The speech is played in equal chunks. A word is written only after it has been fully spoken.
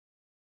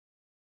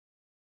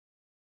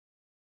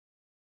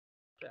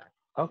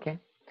Okay.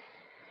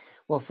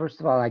 Well, first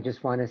of all, I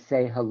just want to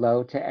say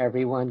hello to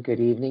everyone. Good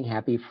evening.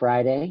 Happy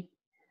Friday.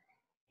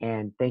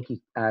 And thank you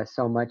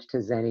so much to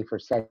Zenny for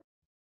setting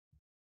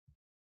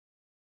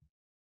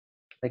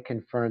to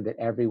confirm that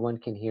everyone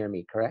can hear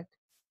me, correct?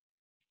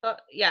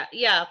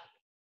 Yeah.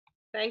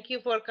 Thank you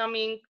for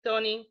coming,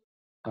 Tony.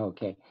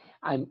 Okay.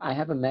 I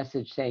have a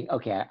message saying,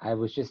 okay, I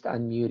was just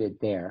unmuted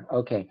there.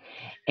 Okay.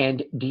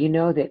 And do you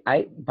know that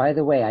by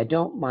the way, I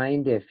don't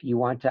mind if you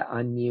want to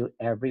unmute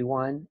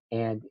everyone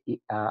and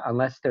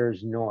unless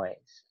there's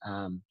noise.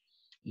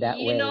 That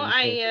You know,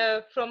 way,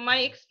 I from my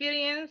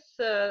experience,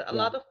 a yeah,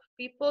 lot of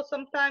people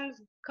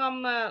sometimes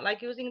come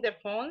like using their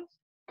phones,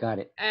 got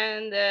it.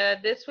 and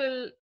this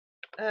will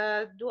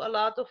do a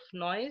lot of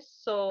noise.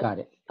 So Got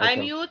it. I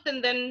Okay. mute,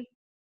 and then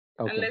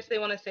Okay. unless they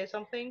want to say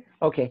something.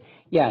 Okay,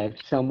 yeah, if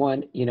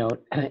someone,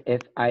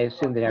 if I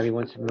assume that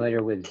everyone's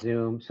familiar with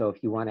Zoom, so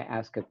if you want to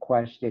ask a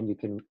question, you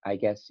can, I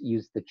guess,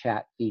 use the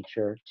chat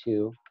feature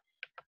too.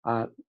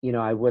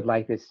 I would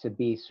like this to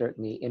be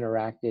certainly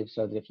interactive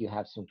so that if you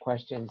have some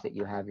questions, that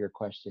you have your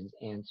questions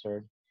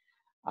answered.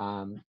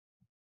 Um,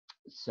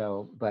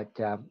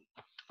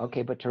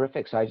 okay, but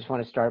terrific. So I just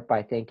want to start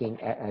by thanking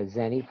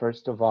Zenny,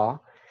 first of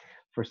all,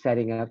 for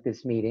setting up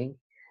this meeting.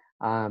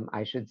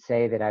 I should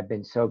say that I've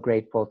been so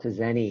grateful to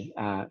Zenny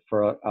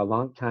for a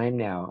long time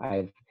now.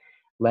 I've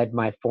led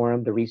my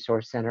forum, the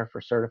Resource Center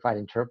for Certified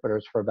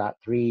Interpreters, for about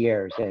 3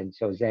 years. And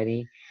so,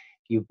 Zenny,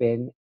 you've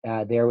been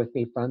there with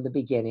me from the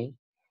beginning,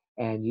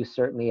 and you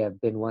certainly have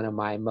been one of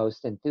my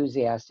most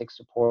enthusiastic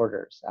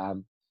supporters.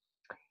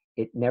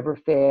 It never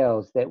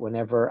fails that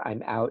whenever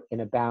I'm out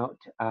and about,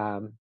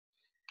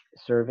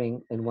 serving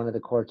in one of the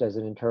courts as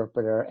an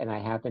interpreter, and I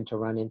happen to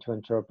run into an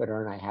interpreter,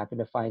 and I happen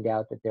to find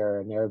out that they're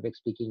an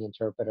Arabic-speaking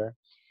interpreter.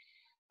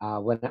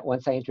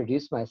 Once I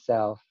introduce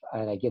myself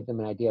and I give them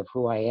an idea of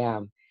who I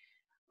am,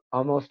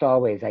 almost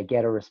always I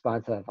get a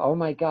response of, "Oh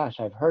my gosh,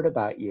 I've heard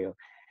about you,"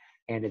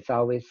 and it's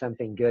always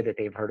something good that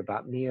they've heard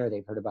about me or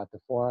they've heard about the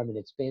forum, and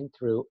it's been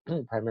through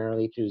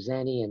primarily through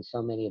Zenny and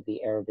so many of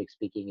the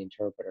Arabic-speaking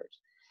interpreters.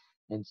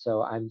 And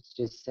so I'm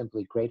just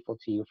simply grateful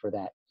to you for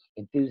that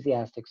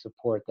enthusiastic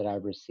support that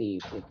I've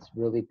received. It's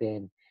really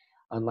been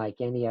unlike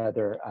any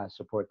other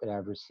support that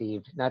I've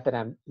received. Not that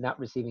I'm not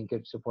receiving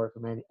good support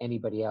from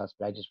anybody else,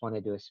 but I just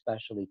wanted to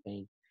especially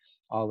thank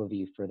all of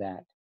you for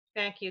that.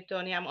 Thank you,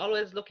 Tony. I'm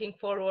always looking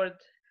forward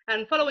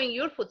and following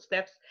your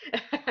footsteps.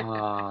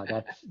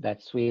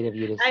 That's sweet of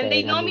you to And say.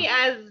 they And I know me mean,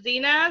 as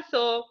Zina,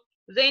 so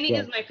Zaini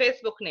yes, is my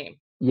Facebook name.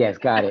 yes,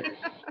 got it.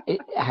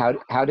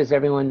 How does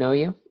everyone know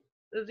you?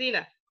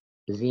 Zina,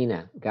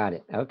 Zena, got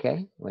it.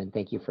 Okay. Well, and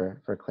thank you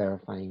for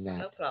clarifying that.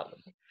 no problem.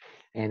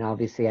 And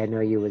obviously, I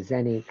know you as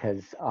Zenny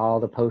because all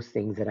the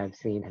postings that I've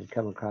seen have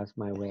come across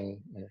my way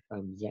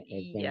from as Yeah,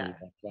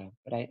 Zenny.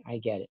 But I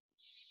get it.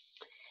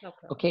 no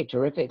problem. Okay,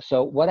 terrific.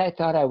 So what I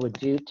thought I would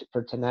do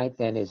for tonight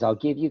then is I'll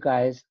give you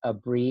guys a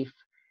brief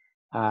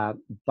uh,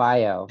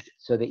 bio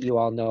so that you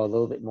all know a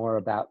little bit more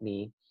about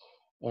me.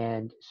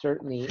 And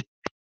certainly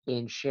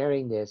in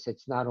sharing this,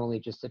 it's not only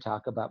just to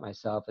talk about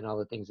myself and all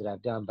the things that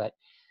I've done, but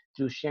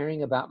through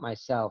sharing about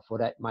myself,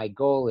 my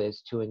goal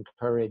is to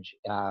encourage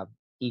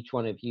each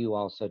one of you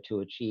also to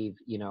achieve,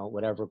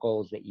 whatever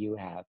goals that you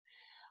have.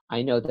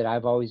 I know that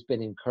I've always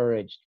been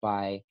encouraged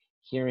by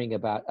hearing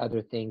about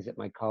other things that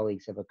my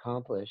colleagues have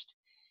accomplished.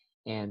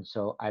 And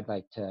so I'd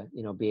like to,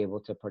 be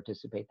able to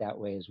participate that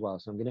way as well.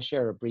 So I'm going to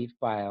share a brief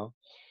bio.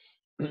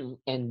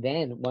 And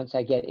then once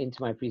I get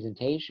into my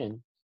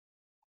presentation,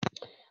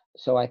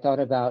 so I thought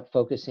about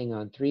focusing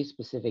on three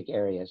specific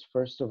areas.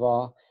 First of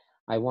all,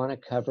 I want to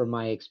cover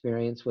my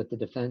experience with the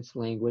Defense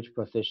Language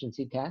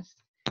Proficiency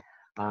Test,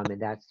 and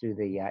that's through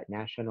the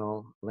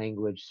National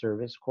Language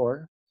Service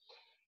Corp.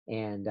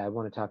 And I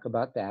want to talk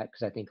about that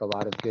because I think a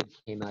lot of good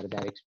came out of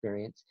that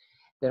experience.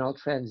 Then I'll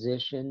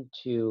transition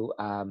to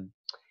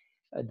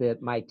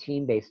my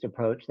team-based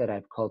approach that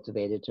I've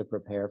cultivated to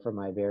prepare for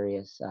my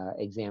various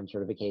exam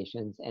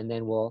certifications, and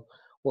then we'll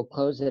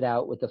close it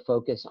out with a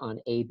focus on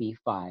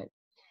AB5.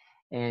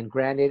 And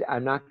granted,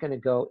 I'm not going to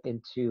go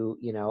into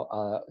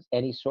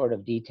any sort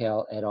of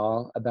detail at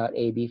all about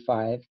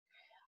AB5,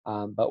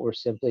 but we're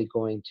simply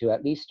going to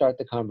at least start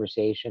the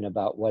conversation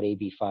about what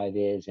AB5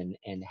 is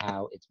and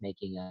how it's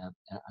making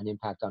an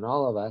impact on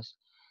all of us,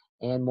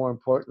 and more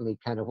importantly,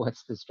 kind of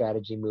what's the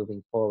strategy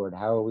moving forward?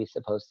 How are we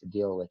supposed to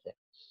deal with it?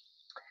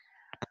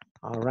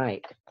 All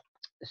right.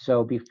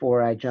 So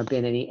before I jump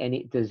in,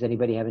 any does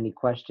anybody have any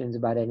questions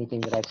about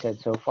anything that I've said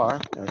so far,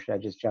 or should I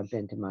just jump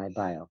into my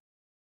bio?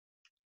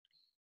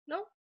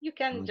 No, you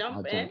can I'll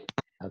jump in. jump.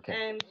 Okay.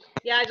 And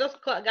yeah, I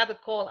just got a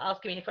call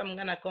asking me if I'm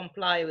gonna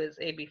comply with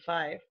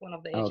AB5, one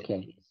of the Okay.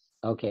 agencies.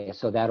 Okay,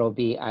 so that'll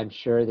be, I'm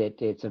sure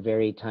that it's a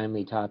very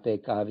timely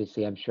topic.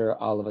 Obviously, I'm sure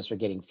all of us are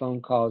getting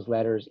phone calls,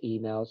 letters,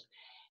 emails.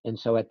 And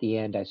so at the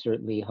end, I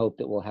certainly hope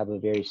that we'll have a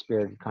very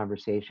spirited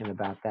conversation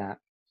about that.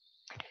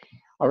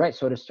 All right,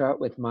 so to start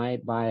with my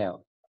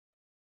bio.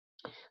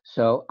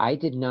 So I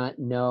did not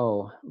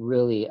know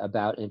really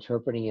about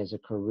interpreting as a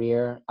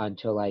career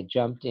until I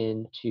jumped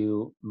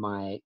into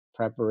my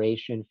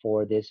preparation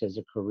for this as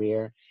a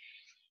career.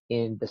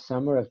 in the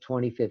summer of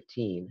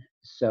 2015.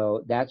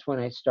 So that's when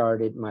I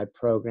started my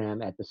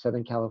program at the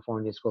Southern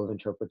California School of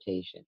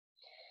Interpretation.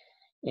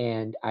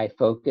 And I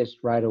focused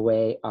right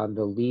away on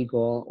the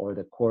legal or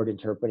the court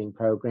interpreting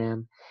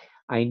program.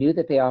 I knew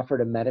that they offered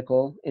a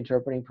medical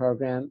interpreting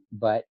program,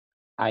 but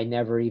I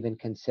never even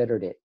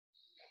considered it.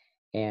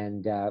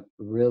 And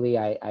really,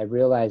 I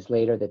realized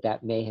later that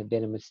that may have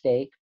been a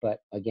mistake. But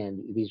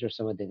again, these are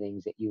some of the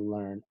things that you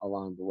learn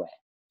along the way.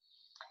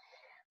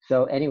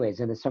 So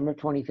anyways, in the summer of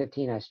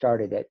 2015, I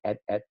started at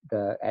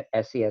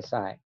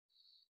SCSI.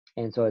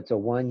 And so it's a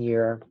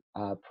 1-year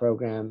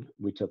program.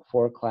 We took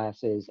 4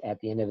 classes. At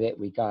the end of it,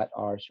 we got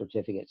our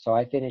certificate. So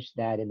I finished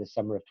that in the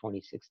summer of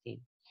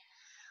 2016.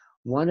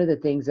 One of the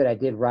things that I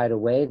did right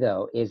away,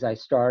 though, is I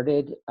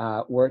started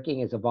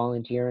working as a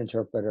volunteer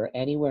interpreter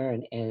anywhere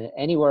and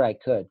anywhere I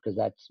could, because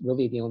that's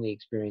really the only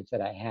experience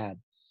that I had.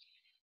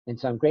 And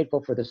so I'm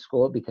grateful for the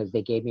school because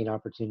they gave me an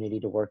opportunity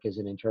to work as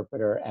an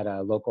interpreter at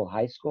a local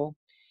high school.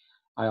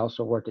 I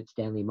also worked at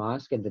Stanley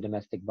Mosque in the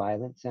Domestic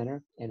Violence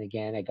Center. And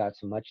again, I got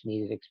some much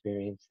needed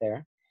experience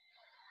there.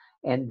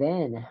 And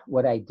then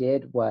what I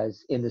did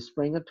was in the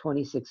spring of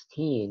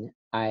 2016,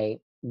 I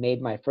made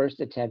my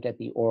first attempt at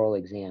the oral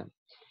exam.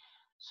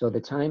 So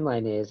the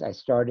timeline is I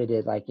started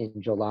it like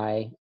in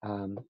July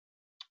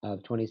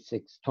of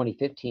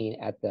 2015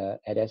 at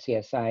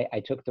SCSI. I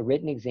took the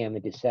written exam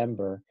in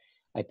December.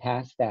 I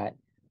passed that,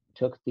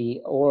 took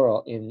the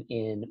oral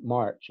in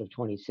March of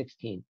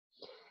 2016.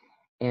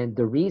 And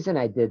the reason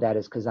I did that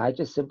is because I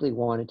just simply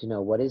wanted to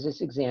know, what is this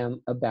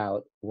exam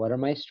about? What are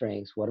my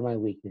strengths? What are my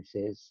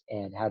weaknesses?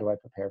 And how do I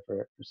prepare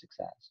for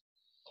success?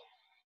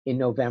 In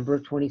November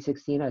of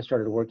 2016, I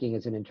started working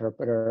as an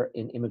interpreter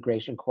in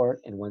immigration court.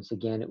 And once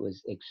again, it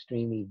was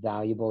extremely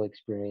valuable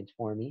experience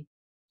for me.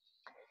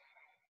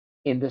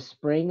 In the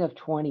spring of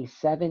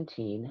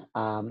 2017,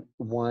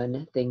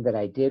 one thing that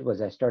I did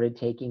was I started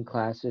taking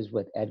classes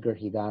with Edgar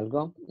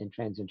Hidalgo in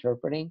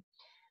transinterpreting.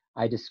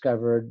 I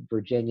discovered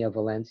Virginia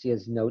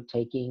Valencia's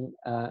note-taking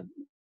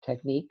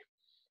technique.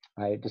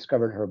 I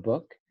discovered her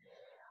book.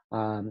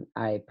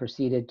 I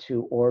proceeded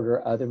to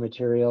order other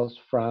materials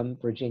from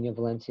Virginia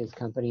Valencia's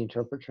company,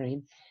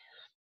 Interpretrain,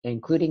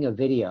 including a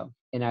video.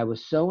 And I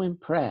was so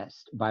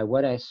impressed by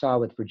what I saw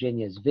with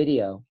Virginia's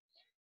video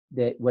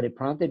that what it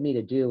prompted me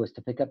to do was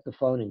to pick up the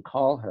phone and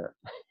call her.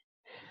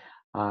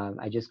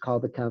 I just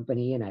called the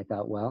company and I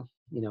thought, well,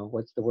 you know,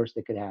 what's the worst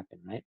that could happen,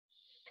 right?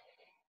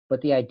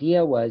 But the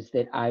idea was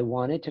that I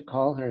wanted to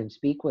call her and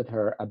speak with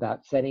her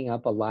about setting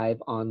up a live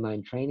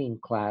online training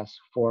class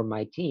for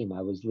my team.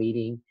 I was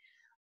leading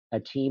a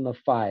team of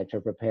 5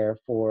 to prepare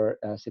for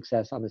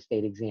success on the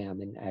state exam.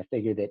 And I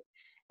figured that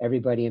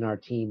everybody in our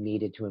team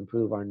needed to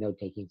improve our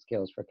note-taking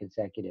skills for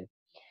consecutive.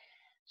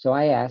 So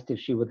I asked if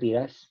she would lead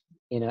us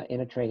in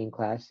a training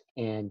class,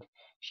 and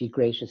she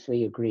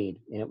graciously agreed.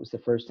 And it was the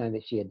first time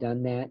that she had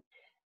done that.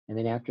 And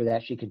then after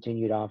that, she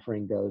continued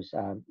offering those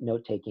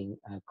note-taking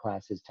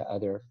classes to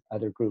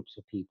other groups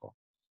of people.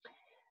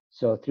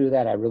 So through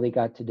that, I really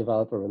got to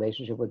develop a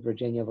relationship with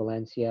Virginia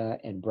Valencia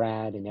and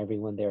Brad and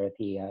everyone there at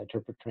the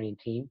Interpretrain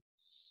team.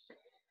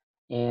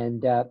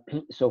 And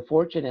so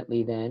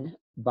fortunately then,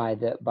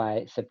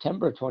 by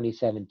September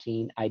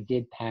 2017, I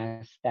did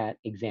pass that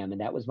exam,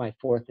 and that was my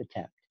 4th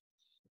attempt.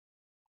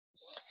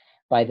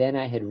 By then,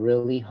 I had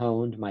really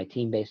honed my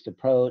team-based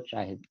approach.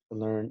 I had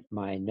learned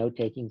my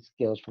note-taking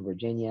skills from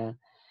Virginia.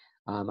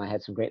 I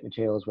had some great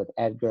materials with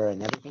Edgar,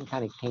 and everything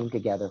kind of came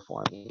together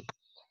for me.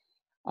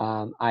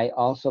 I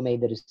also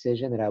made the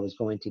decision that I was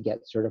going to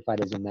get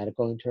certified as a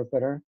medical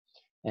interpreter,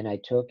 and I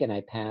took and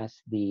I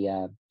passed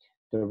the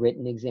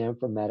written exam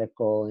for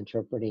medical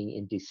interpreting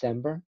in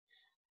December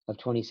of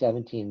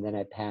 2017. Then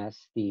I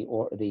passed the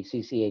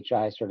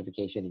CCHI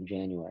certification in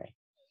January.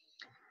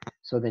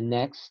 So the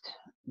next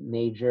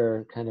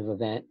major kind of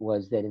event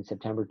was that in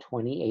September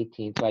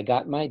 2018, so I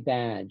got my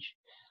badge.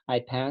 I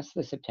passed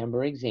the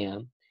September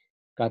exam,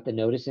 got the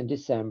notice in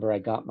December, I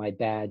got my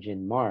badge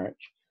in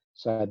March.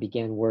 So I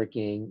began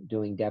working,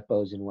 doing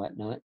depots and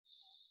whatnot.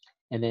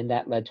 And then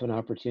that led to an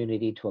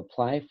opportunity to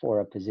apply for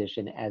a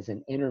position as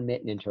an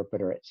intermittent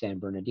interpreter at San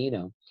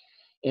Bernardino.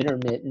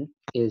 Intermittent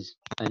is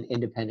an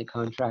independent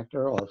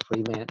contractor or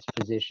freelance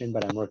position,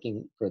 but I'm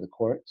working for the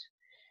courts.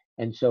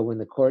 And so when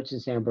the courts in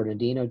San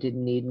Bernardino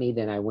didn't need me,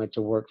 then I went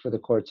to work for the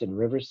courts in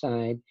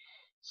Riverside,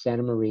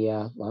 Santa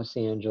Maria, Los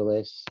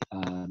Angeles,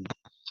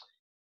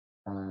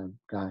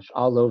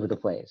 all over the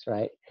place,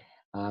 right?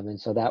 And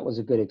so that was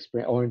a good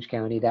experience. Orange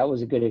County, that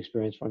was a good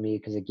experience for me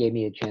because it gave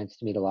me a chance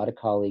to meet a lot of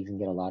colleagues and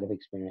get a lot of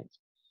experience.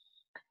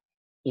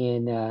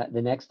 In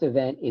the next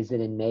event is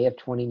that in May of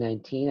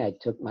 2019,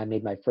 I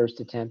made my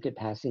first attempt at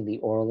passing the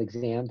oral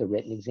exam, the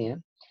written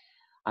exam.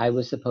 I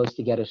was supposed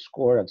to get a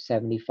score of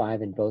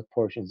 75 in both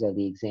portions of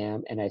the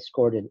exam, and I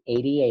scored an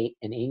 88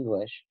 in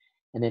English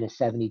and then a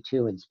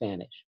 72 in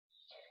Spanish.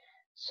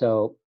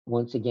 So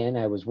once again,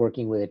 I was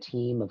working with a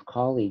team of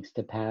colleagues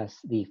to pass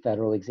the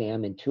federal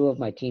exam, and 2 of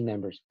my team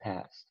members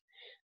passed.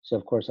 So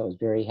of course, I was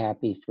very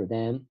happy for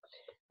them.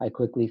 I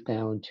quickly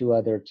found 2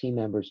 other team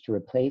members to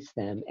replace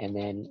them, and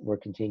then we're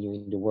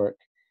continuing to work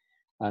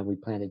We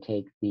plan to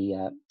take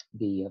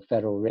the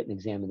federal written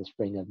exam in the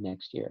spring of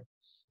next year.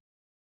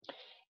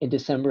 In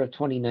December of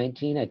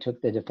 2019, I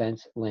took the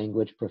Defense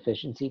Language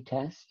Proficiency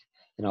Test,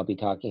 and I'll be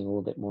talking a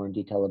little bit more in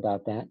detail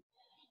about that.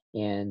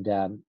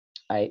 And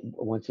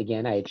once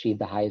again, I achieved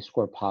the highest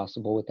score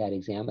possible with that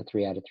exam, a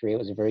 3 out of 3. It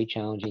was a very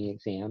challenging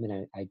exam,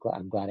 and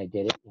I'm glad I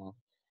did it. I'll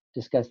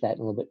discuss that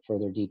in a little bit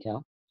further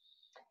detail.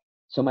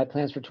 So my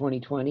plans for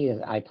 2020 is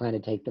I plan to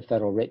take the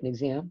federal written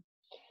exam.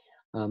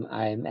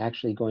 I'm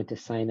actually going to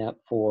sign up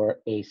for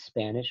a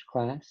Spanish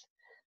class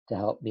to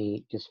help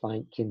me just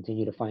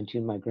continue to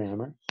fine-tune my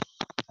grammar.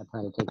 I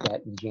plan to take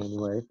that in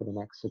January for the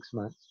next 6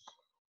 months.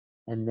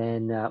 And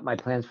then my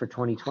plans for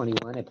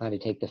 2021, I plan to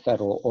take the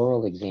federal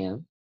oral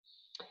exam.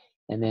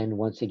 And then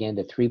once again,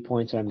 the 3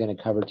 points that I'm going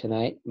to cover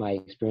tonight, my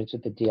experience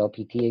with the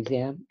DLPT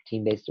exam,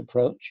 team-based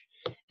approach,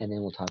 and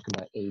then we'll talk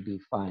about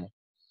AB5.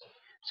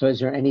 So is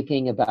there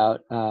anything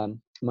about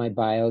my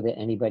bio that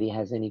anybody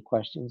has any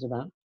questions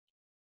about?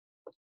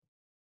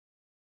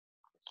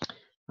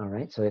 All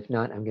right, so if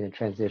not, I'm going to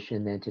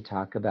transition then to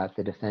talk about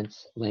the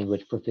Defense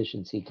Language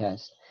Proficiency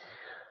Test.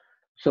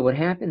 So what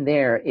happened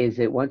there is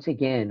that once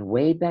again,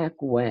 way back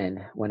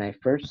when I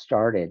first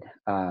started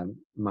I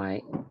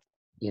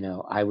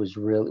was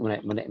really,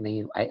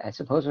 I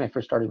suppose when I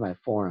first started my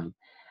forum,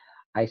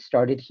 I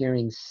started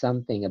hearing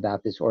something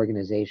about this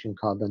organization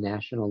called the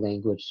National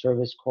Language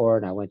Service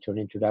Corp, and I went to an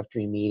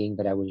introductory meeting,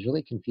 but I was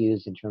really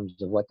confused in terms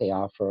of what they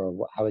offer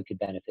or how it could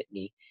benefit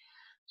me.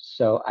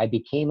 So I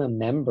became a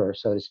member,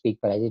 so to speak,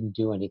 but I didn't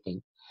do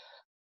anything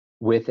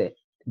with it.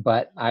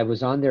 But I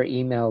was on their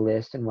email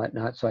list and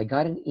whatnot, so I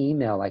got an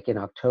email like in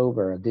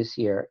October of this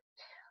year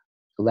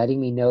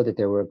letting me know that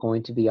they were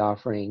going to be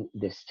offering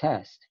this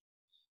test.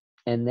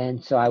 And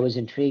then, so I was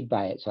intrigued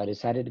by it. So I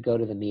decided to go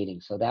to the meeting.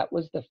 So that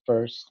was the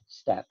first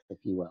step, if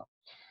you will.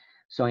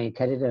 So I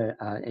attended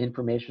an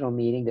informational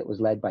meeting that was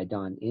led by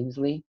Don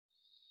Inslee.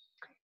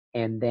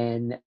 And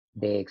then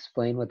they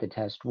explained what the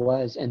test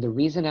was. And the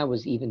reason I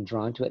was even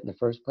drawn to it in the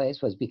first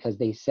place was because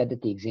they said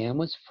that the exam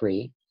was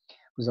free,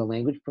 it was a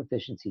language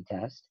proficiency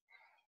test,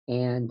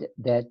 and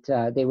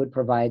that they would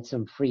provide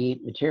some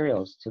free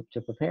materials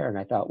to prepare. And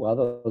I thought, well,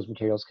 those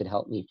materials could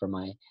help me for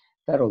my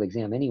federal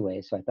exam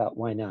anyway. So I thought,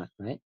 why not,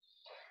 right?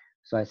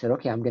 So I said,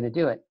 okay, I'm going to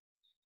do it.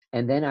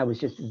 And then I was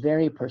just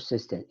very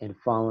persistent in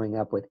following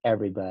up with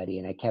everybody,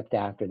 and I kept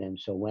after them.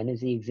 So when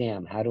is the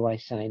exam? How do I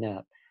sign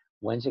up?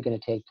 When's it going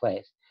to take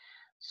place?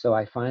 So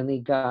I finally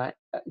got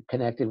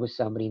connected with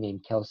somebody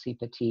named Kelsey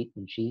Petit,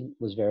 and she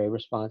was very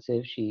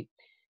responsive. She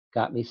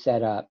got me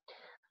set up.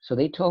 So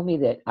they told me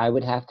that I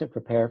would have to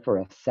prepare for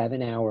a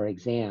 7-hour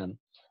exam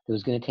that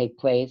was going to take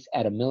place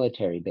at a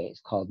military base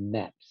called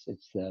MEPS.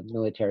 It's the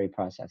Military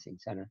Processing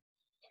Center.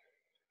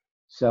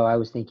 So I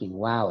was thinking,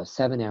 wow, a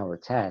 7-hour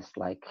test,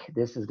 like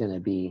this is going to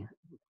be,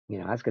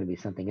 that's going to be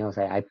something else.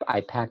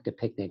 I packed a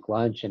picnic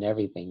lunch and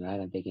everything, right?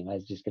 I'm thinking, well,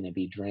 it's just going to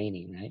be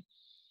draining, right?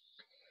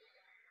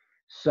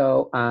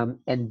 So,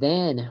 and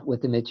then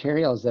with the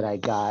materials that I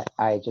got,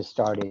 I just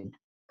started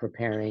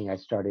preparing. I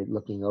started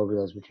looking over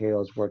those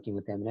materials, working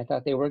with them, and I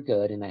thought they were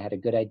good. And I had a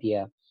good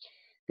idea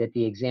that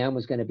the exam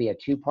was going to be a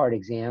 2-part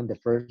exam. The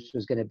first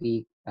was going to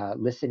be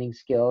listening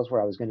skills,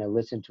 where I was going to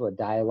listen to a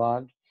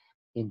dialogue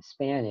in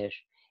Spanish,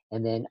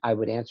 and then I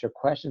would answer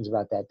questions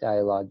about that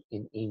dialogue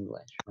in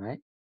English, right?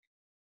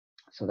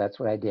 So that's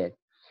what I did.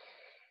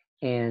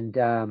 And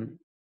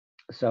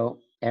so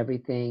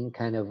everything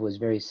kind of was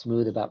very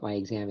smooth about my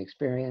exam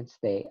experience.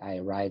 I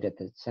arrived at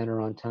the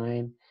center on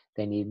time.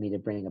 They needed me to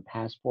bring a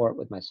passport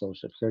with my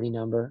social security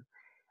number.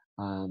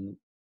 So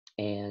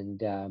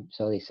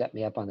they set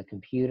me up on the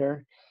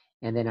computer.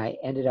 And then I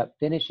ended up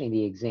finishing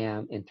the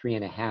exam in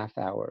 3.5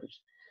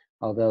 hours.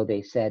 Although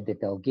they said that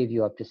they'll give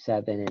you up to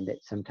 7 and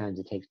that sometimes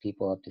it takes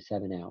people up to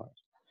 7 hours.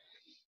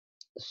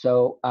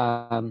 So,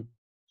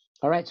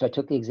 all right, so I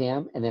took the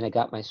exam and then I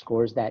got my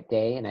scores that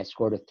day, and I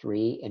scored a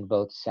 3 in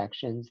both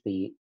sections,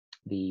 the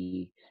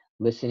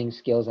listening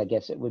skills, I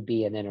guess it would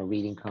be, and then a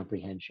reading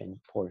comprehension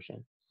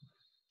portion.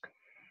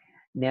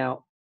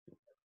 Now,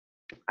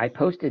 I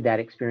posted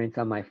that experience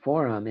on my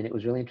forum, and it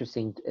was really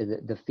interesting,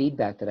 the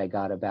feedback that I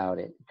got about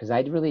it, because I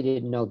really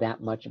didn't know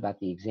that much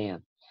about the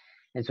exam.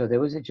 And so there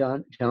was a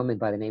gentleman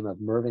by the name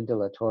of Mervyn de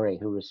la Torre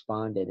who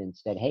responded and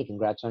said, hey,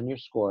 congrats on your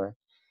score.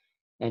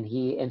 And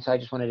so I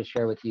just wanted to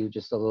share with you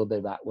just a little bit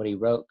about what he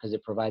wrote, because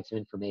it provides some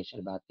information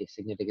about the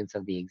significance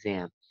of the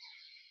exam.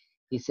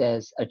 He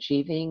says,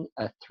 achieving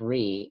a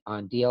 3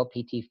 on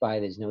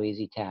DLPT-5 is no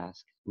easy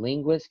task.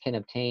 Linguists can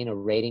obtain a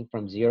rating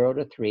from 0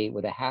 to 3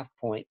 with a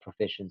half-point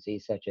proficiency,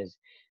 such as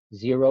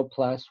 0+,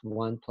 1+,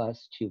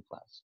 2+.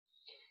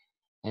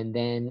 And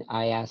then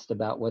I asked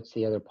about what's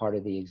the other part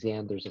of the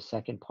exam. There's a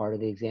second part of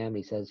the exam.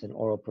 He says an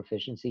oral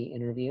proficiency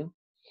interview.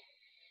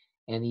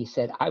 And he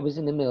said, I was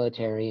in the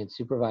military and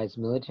supervised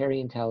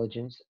military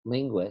intelligence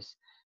linguists.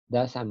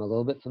 Thus, I'm a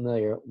little bit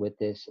familiar with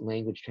this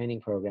language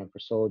training program for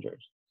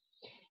soldiers.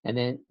 And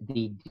then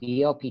the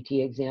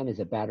DLPT exam is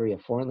a battery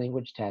of foreign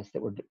language tests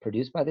that were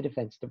produced by the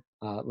Defense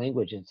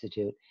Language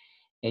Institute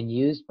and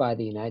used by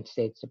the United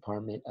States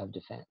Department of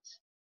Defense.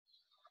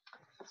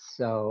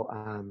 So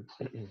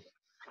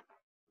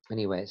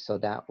anyway, so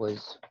that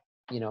was,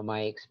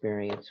 my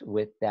experience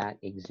with that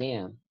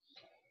exam.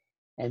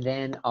 And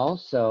then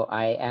also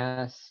I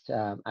asked,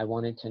 I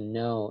wanted to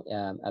know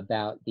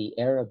about the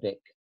Arabic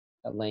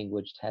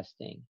language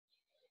testing.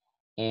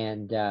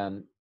 And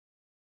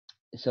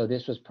so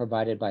this was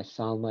provided by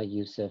Salma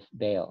Yusuf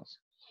Bales.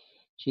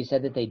 She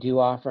said that they do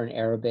offer an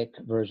Arabic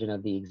version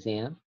of the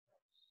exam.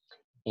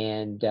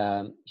 And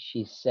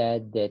she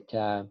said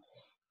that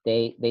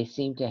they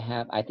seem to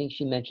have, I think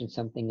she mentioned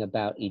something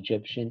about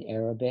Egyptian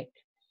Arabic.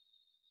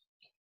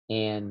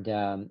 And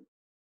Selma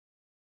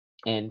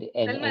is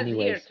here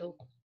anyways, too.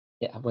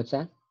 yeah, what's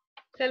that?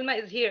 Selma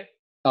is here.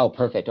 Oh,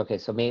 perfect. Okay,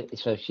 so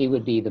so she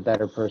would be the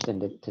better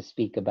person to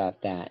speak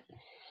about that.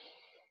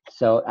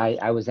 So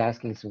I was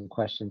asking some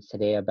questions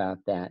today about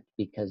that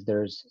because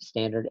there's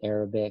standard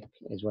Arabic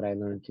is what I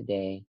learned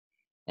today.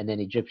 And then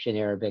Egyptian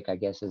Arabic, I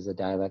guess, is a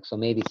dialect. So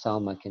maybe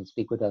Salma can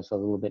speak with us a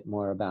little bit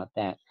more about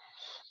that.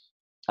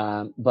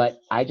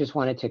 But I just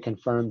wanted to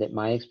confirm that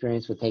my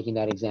experience with taking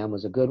that exam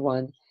was a good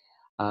one.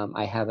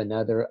 I have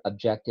another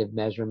objective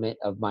measurement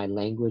of my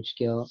language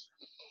skills.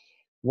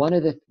 One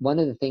of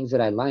the things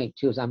that I like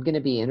too is I'm going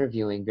to be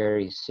interviewing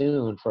very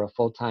soon for a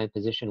full-time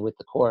position with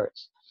the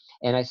courts,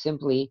 and I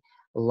simply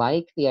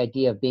like the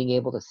idea of being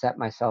able to set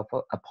myself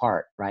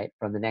apart, right,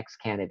 from the next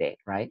candidate,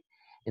 right?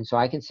 And so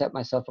I can set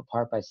myself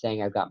apart by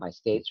saying I've got my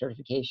state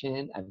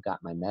certification, I've got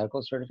my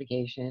medical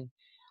certification,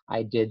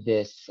 I did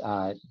this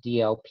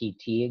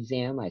DLPT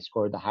exam, I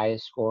scored the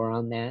highest score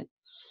on that.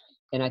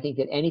 And I think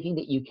that anything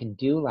that you can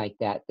do like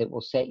that that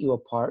will set you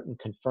apart and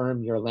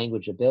confirm your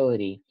language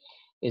ability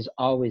is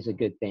always a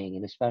good thing.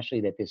 And especially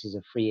that this is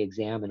a free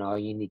exam and all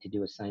you need to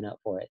do is sign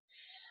up for it.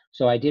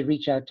 So I did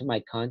reach out to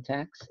my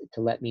contacts to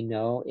let me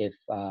know if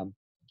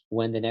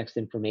when the next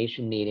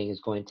information meeting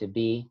is going to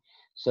be.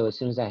 So as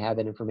soon as I have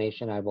that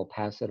information, I will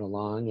pass it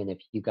along. And if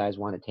you guys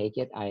want to take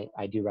it,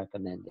 I do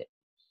recommend it.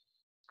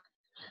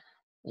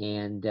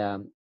 And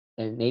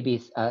maybe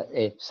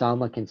if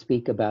Salma can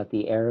speak about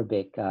the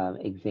Arabic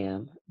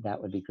exam,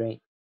 that would be great.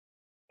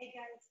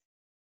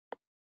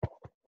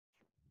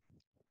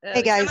 Hey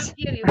We cannot guys.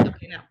 hear you.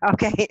 Okay, now.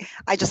 Okay,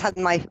 I just had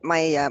my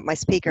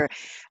speaker.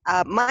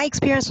 My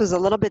experience was a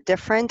little bit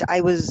different.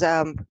 I was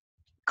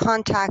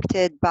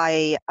contacted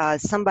by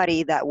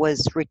somebody that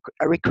was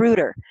a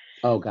recruiter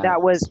Oh, got that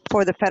it. was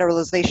for the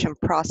federalization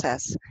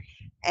process,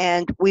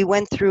 and we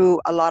went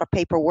through a lot of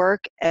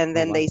paperwork, and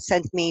then wow. they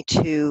sent me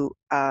to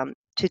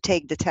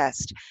take the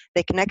test.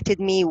 They connected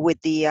me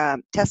with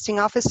the testing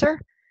officer,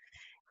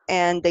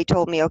 and they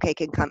told me, okay,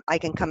 I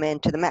can come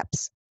into the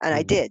MEPS, and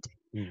I did.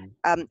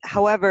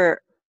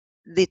 However,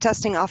 the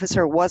testing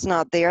officer was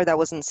not there. That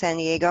was in San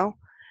Diego.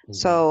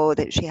 So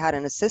that she had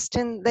an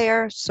assistant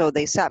there. So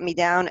they sat me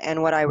down,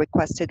 and what I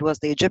requested was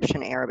the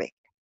Egyptian Arabic.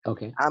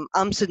 Okay.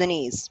 I'm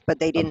Sudanese, but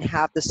they didn't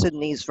have the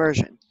Sudanese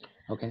version.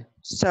 Okay.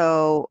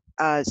 So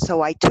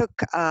so I took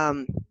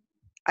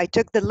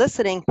the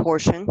listening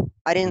portion.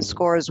 I didn't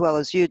score as well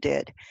as you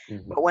did,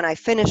 but when I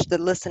finished the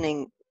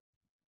listening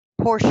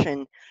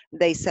portion,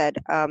 they said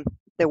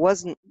there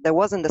wasn't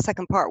the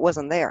second part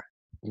wasn't there.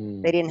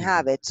 They didn't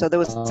have it, so there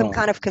was some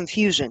kind of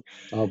confusion.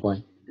 Oh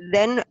boy.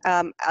 Then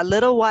a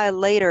little while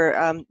later,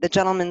 the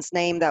gentleman's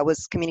name that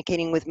was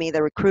communicating with me,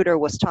 the recruiter,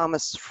 was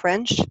Thomas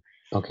French.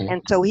 Okay.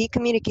 And so he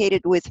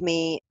communicated with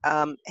me,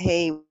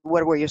 hey,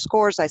 what were your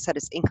scores? I said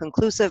it's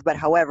inconclusive, but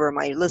however,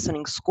 my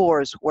listening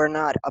scores were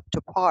not up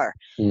to par.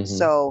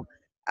 So,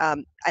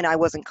 and I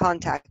wasn't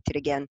contacted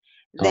again.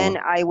 Then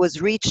I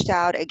was reached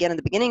out again at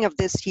the beginning of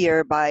this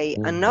year by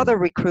another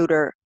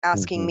recruiter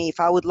asking me if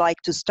I would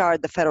like to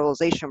start the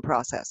federalization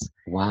process.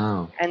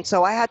 Wow. And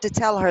so I had to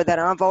tell her that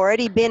I've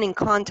already been in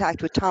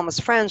contact with Thomas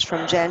French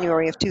from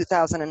January of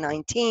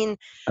 2019.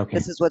 Okay.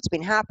 This is what's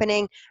been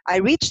happening. I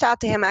reached out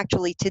to him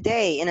actually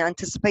today in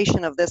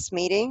anticipation of this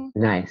meeting.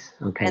 Nice.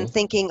 Okay. And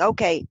thinking,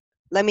 okay,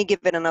 let me give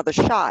it another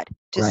shot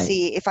to Right.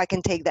 see if I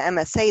can take the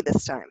MSA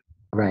this time.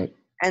 Right.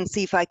 And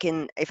see if I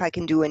can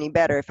do any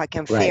better, if I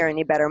can fare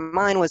any better.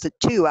 Mine was a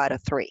 2 out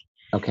of 3.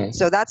 Okay.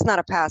 So that's not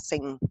a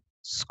passing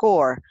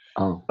score.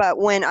 Oh. But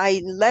when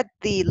I let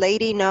the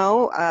lady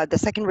know, the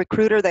second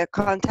recruiter that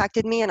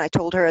contacted me, and I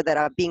told her that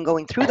I've been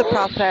going through the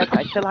process,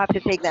 I still have to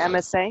take the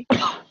MSA.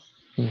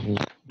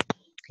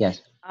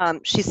 Yes.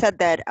 She said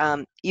that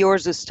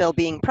yours is still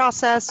being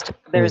processed.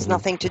 There's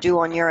nothing to do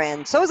on your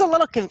end. So it was a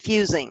little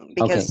confusing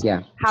because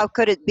how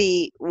could it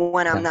be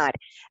when I'm not?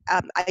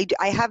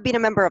 I have been a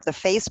member of the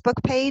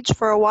Facebook page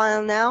for a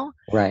while now.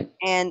 Right.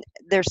 And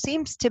there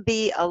seems to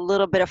be a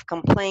little bit of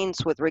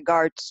complaints with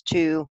regards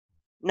to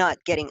not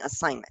getting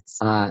assignments.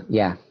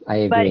 Yeah, I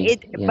agree.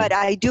 But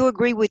I do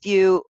agree with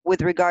you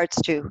with regards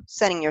to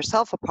setting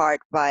yourself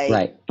apart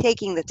by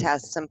taking the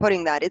tests and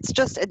putting that. It's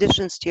just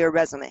additions to your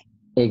resume.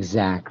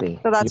 Exactly.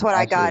 So that's what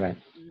I got. Right.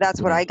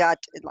 That's what I got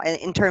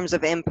in terms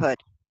of input.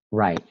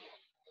 Right.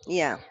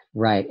 Yeah.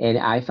 Right. And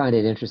I found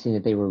it interesting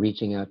that they were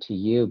reaching out to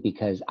you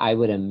because I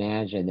would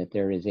imagine that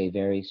there is a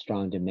very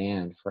strong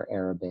demand for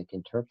Arabic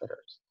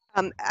interpreters.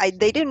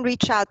 They didn't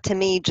reach out to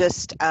me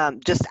just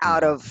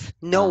out of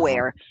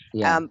nowhere.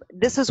 Yeah.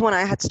 This is when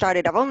I had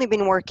started. I've only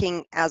been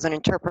working as an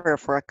interpreter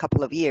for a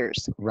couple of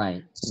years. Right.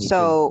 Me too.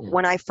 So Yeah.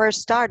 when I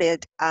first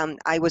started,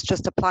 I was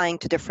just applying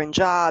to different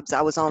jobs.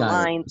 I was Got it.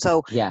 online,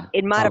 so Yeah.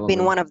 it might have been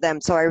Probably. one of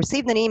them. So I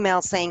received an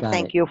email saying Got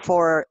thank it. you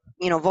for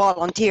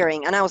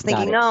volunteering, and I was Got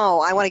thinking, it.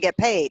 no, I want to get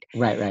paid.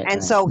 Right. Right.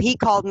 And Right. so he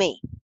called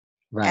me.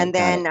 Right. And Got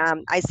then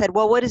it. I said,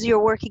 well, what is your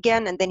work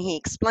again? And then he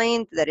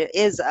explained that it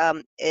is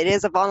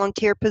a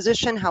volunteer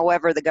position.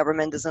 However, the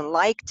government doesn't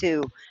like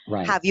to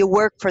Right. have you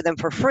work for them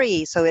for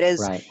free. So it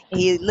is, Right.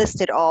 he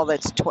listed all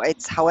that's,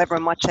 it's however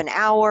much an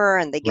hour,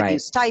 and they give you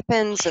Right.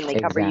 stipends, and they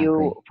cover you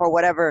Exactly. for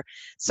whatever.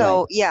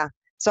 So Right. yeah,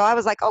 so I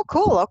was like, oh,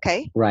 cool,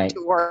 okay, Right.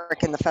 to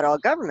work in the federal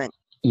government.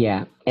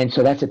 Yeah, and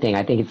so that's the thing.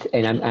 I think it's,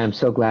 and I'm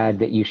so glad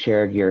that you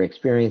shared your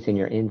experience and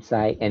your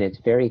insight, and it's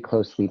very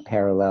closely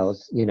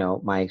parallels,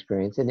 my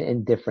experience,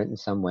 and different in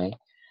some way.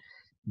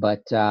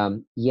 But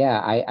yeah,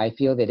 I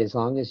feel that as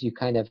long as you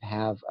kind of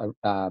have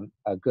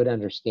a good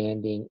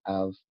understanding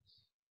of,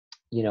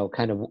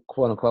 kind of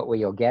quote unquote what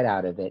you'll get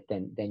out of it,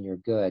 then you're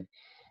good.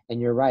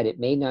 And you're right. It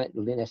may not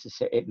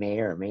necessarily, it may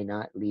or may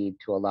not lead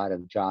to a lot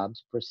of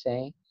jobs per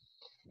se.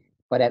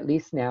 But at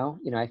least now,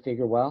 I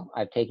figure, well,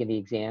 I've taken the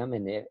exam,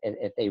 and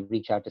if they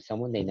reach out to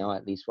someone, they know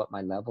at least what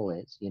my level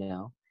is,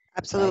 right?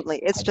 Absolutely,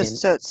 it's I've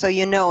just been, so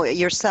you know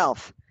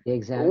yourself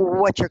exactly,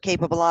 what you're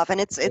capable of, and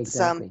it's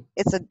exactly.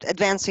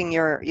 advancing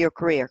your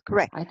career.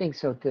 Correct. I think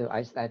so too.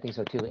 I think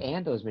so too.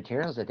 And those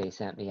materials that they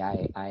sent me,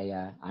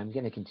 I'm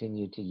going to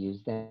continue to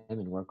use them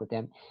and work with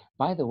them.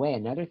 By the way,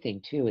 another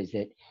thing too is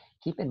that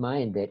keep in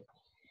mind that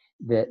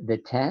the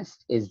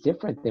test is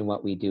different than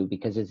what we do,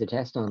 because it's a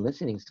test on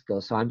listening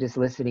skills. So I'm just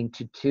listening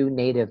to two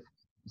native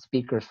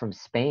speakers from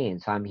Spain.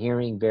 So I'm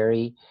hearing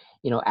very,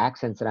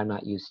 accents that I'm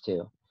not used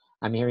to.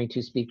 I'm hearing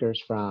two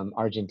speakers from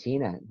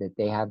Argentina that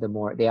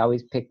they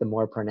always pick the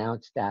more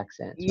pronounced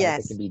accents, right?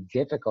 That can Yes. be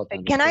difficult to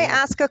Can I understand.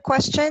 ask a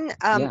question?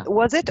 Yeah.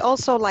 Was it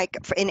also like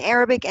in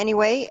Arabic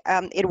anyway?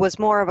 It was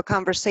more of a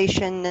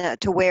conversation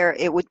to where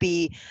it would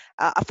be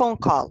a phone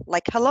call,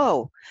 like,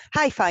 hello,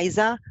 hi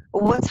Faiza,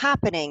 what's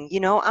happening?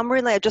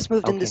 I just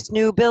moved in Okay. this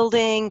new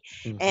building,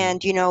 Hmm.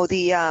 and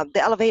the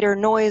elevator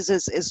noise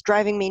is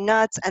driving me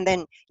nuts. And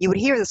then you would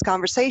hear this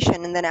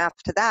conversation, and then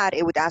after that,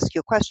 it would ask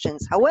you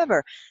questions.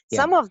 However,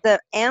 Yeah. some of the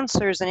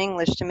answers in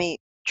English to me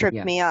tripped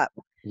Yeah. me up.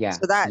 Yeah.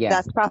 So Yeah.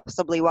 that's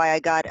possibly why I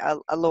got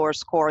a lower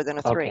score than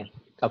a 3. Okay.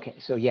 Okay.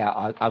 So yeah,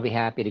 I'll be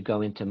happy to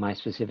go into my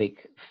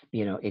specific,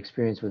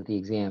 experience with the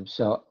exam.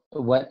 So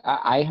what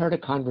I heard a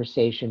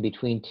conversation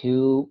between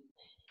two.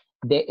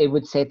 It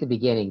would say at the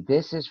beginning,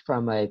 this is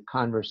from a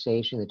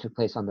conversation that took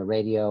place on the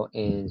radio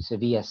in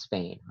Sevilla,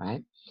 Spain,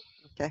 right?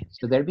 Okay.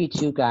 So there'd be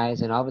two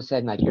guys, and all of a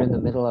sudden, like, you're in the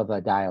middle of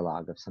a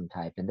dialogue of some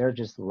type, and they're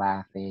just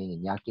laughing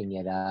and yucking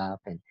it up,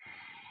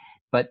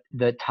 but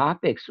the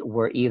topics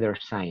were either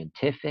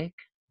scientific,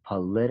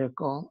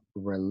 political,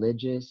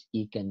 religious,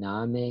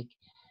 economic.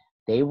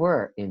 They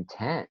were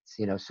intense,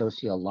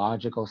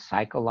 sociological,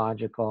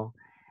 psychological,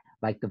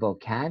 like the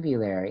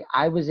vocabulary.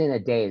 I was in a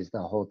daze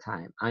the whole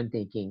time. I'm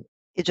thinking,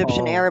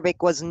 Egyptian oh,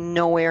 Arabic was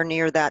nowhere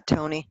near that,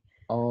 Tony.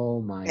 oh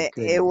my It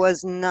goodness.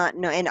 was not,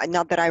 no, and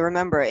not that I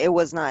remember, it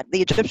was not.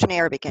 The Egyptian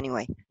Arabic,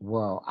 anyway.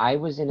 Whoa, I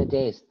was in a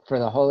daze for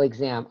the whole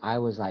exam. I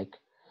was like,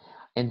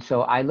 and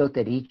so I looked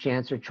at each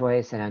answer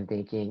choice, and I'm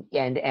thinking,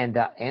 and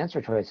the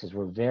answer choices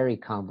were very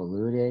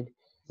convoluted.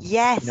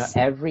 Yes.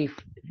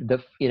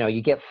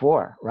 You get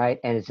 4, right?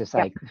 And it's just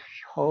Yep. like,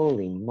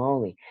 holy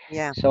moly.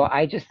 Yeah. So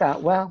I just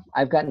thought, well,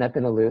 I've got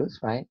nothing to lose,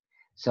 right?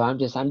 So I'm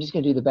just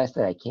gonna do the best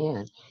that I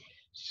can.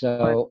 But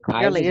So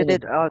clearly you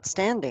did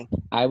outstanding.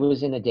 I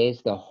was in a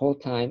daze the whole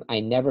time. I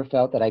never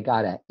felt that I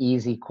got an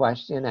easy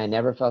question. I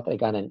never felt that I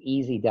got an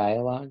easy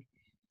dialogue.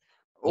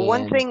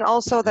 One And thing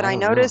also that I I don't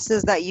know. noticed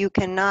is that you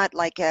cannot,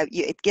 like,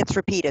 it gets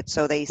repeated.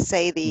 So they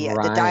say the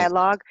Right.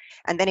 dialogue,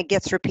 and then it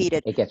gets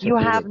repeated. It gets You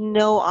have repeated.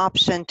 no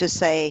option to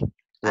say,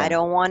 I Yeah.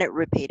 don't want it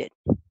repeated.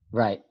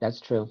 Right.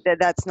 That's true.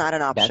 That's not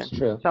an That's option.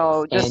 true.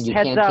 So And just you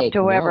heads can't up take to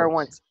whoever notes.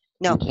 wants.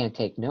 You No. can't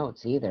take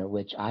notes either,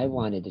 which I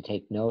wanted to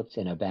take notes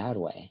in a bad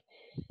way.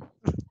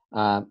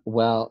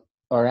 Well,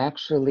 or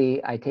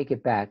actually, I take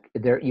it back.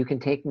 There, you can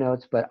take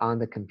notes, but on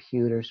the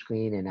computer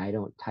screen, and I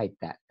don't type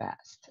that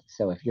fast.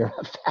 So if you're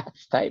a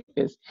fast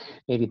typist,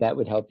 maybe that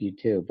would help you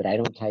too. But I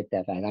don't type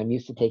that fast. I'm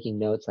used to taking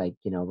notes, like,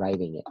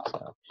 writing it.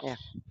 So, Yeah.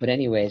 but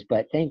anyways,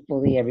 but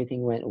thankfully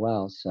everything went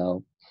well.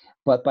 So,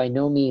 but by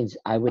no means,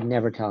 I would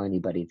never tell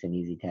anybody it's an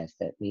easy test.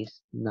 At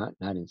least not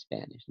in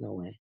Spanish. No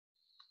way.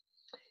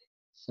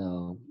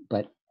 So,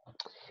 but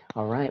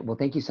all right. Well,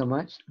 thank you so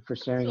much for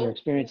sharing your So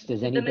experience.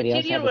 Does the anybody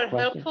else material have a were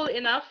question? helpful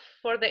enough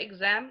for the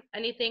exam?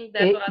 Anything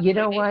that was You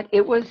know like, what?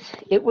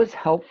 It was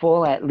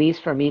helpful, at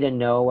least for me to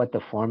know what the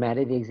format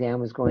of the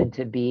exam was going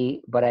to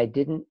be, but I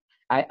didn't.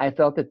 I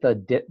felt that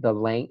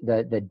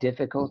the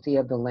difficulty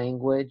of the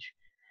language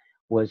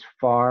was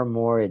far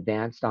more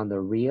advanced on the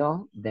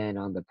real than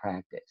on the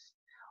practice,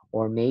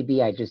 or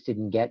maybe I just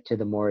didn't get to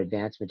the more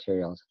advanced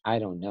materials. I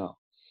don't know.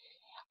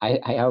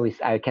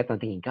 I kept on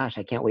thinking, gosh,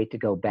 I can't wait to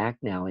go back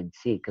now and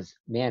see, because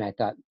man, I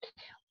thought,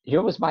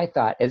 here was my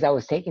thought as I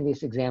was taking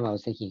this exam. I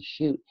was thinking,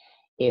 shoot,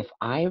 if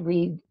I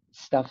read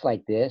stuff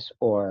like this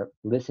or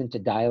listen to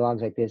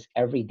dialogues like this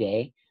every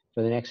day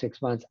for the next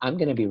 6 months, I'm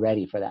going to be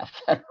ready for that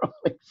federal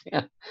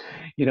exam,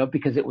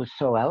 because it was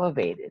so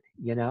elevated,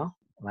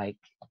 like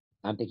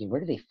I'm thinking, where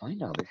do they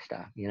find all this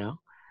stuff,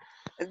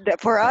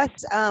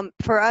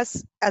 For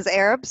us as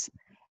Arabs,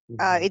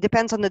 Mhm. it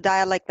depends on the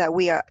dialect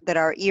that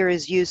our ear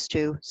is used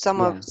to.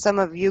 Yeah. Some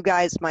of you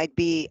guys might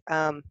be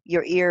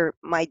your ear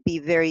might be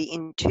very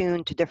in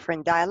tune to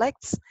different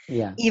dialects,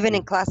 Yeah. even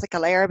in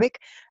classical Arabic.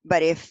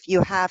 But if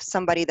you have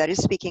somebody that is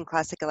speaking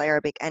classical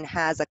Arabic and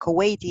has a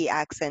Kuwaiti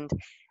accent,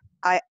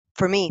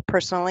 for me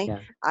personally,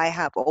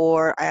 Yeah.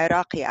 or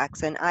Iraqi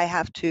accent, I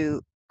have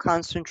to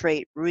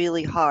concentrate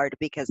really hard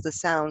because the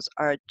sounds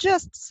are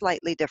just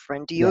slightly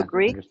different. Do you Yeah.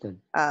 agree,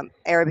 Understood.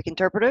 Arabic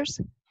interpreters?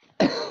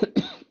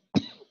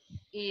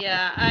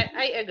 Yeah,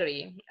 I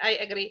agree. I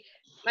agree.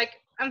 Like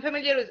I'm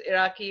familiar with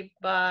Iraqi,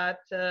 but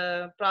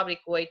probably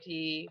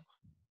Kuwaiti.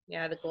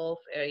 Yeah, the Gulf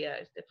area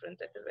is different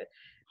a little bit.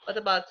 What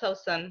about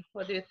Southern?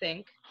 What do you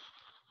think?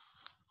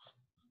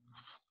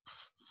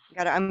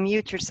 Gotta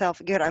unmute yourself.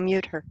 Good,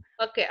 unmute her.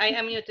 Okay, I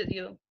unmuted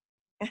you.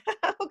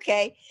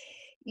 Okay.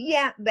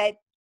 Yeah, but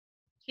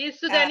He's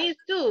Sudanese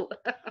too.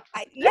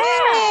 yeah,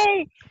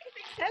 Yay!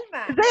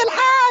 Selma. زي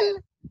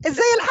الحال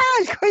زي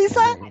الحال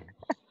كويسة.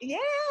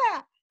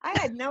 Yeah, I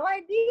had no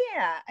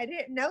idea. I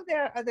didn't know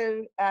there are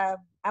other.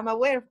 I'm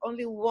aware of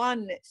only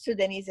one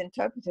Sudanese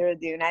interpreter in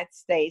the United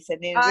States. I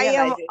didn't I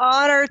am realize it.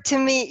 honored to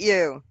meet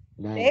you.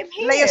 Nice. Same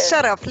ليا here.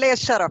 الشرف ليا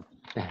الشرف.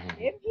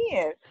 Same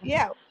here.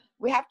 Yeah,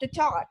 we have to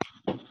talk.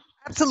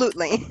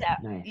 Absolutely. So,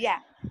 Nice. yeah.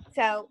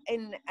 So,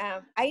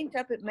 I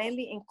interpret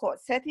mainly in court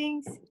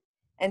settings,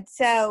 and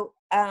so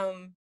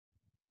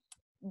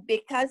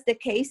because the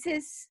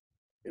cases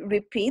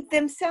repeat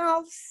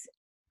themselves,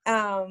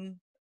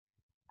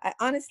 I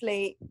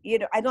honestly,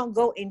 I don't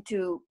go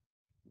into,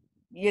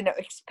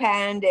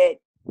 expanded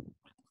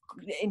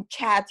in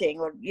chatting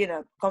or,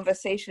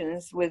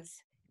 conversations with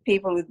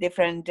people with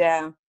different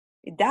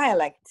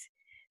dialects.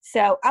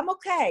 So I'm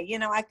okay.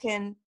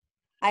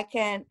 I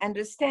can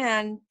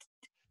understand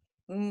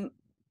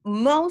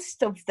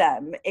most of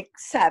them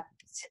except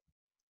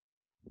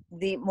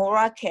the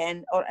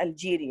Moroccan or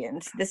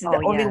Algerians. This is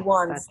the only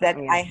ones that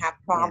I have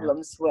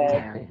problems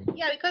with.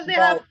 Yeah, because they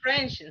But have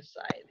French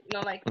inside.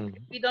 Like if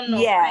we don't know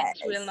yes, French,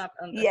 we'll not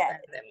yes, understand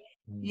them.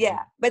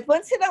 yeah. But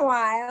once in a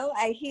while,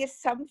 I hear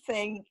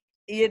something,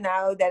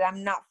 that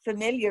I'm not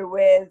familiar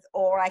with,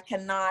 or I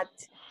cannot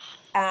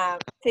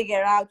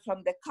figure out from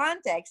the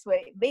context what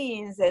it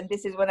means. And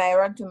this is when I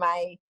run to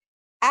my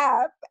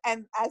app and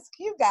ask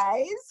you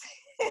guys.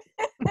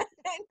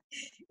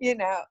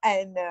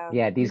 And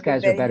Yeah, these you've been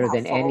guys are very better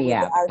than helpful any with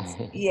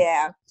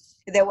app.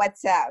 the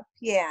WhatsApp,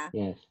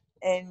 Yes.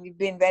 and you've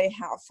been very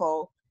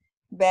helpful.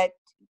 But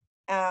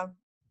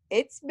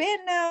it's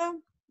been,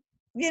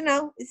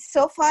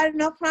 so far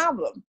no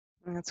problem.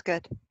 That's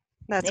good.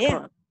 That's Yeah,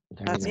 cool.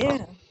 That's Very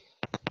cool.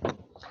 yeah.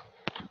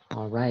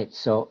 All right.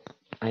 So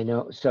I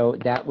know. So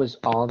that was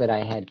all that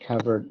I had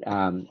covered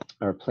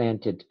or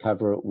planned to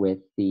cover with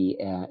the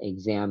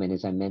exam. And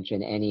as I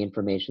mentioned, any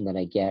information that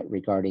I get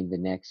regarding the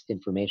next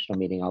informational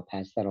meeting, I'll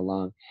pass that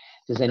along.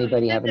 Does So you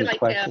anybody said have any that,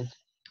 questions?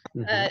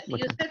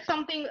 you said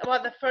something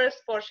about the first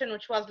portion,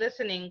 which was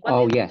listening.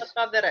 Oh, What yes.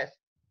 about the rest?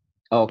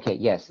 Okay,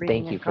 yes, Reading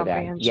thank you and for that.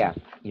 comprehension. Yeah,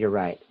 you're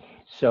right.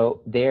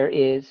 So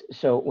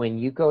when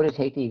you go to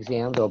take the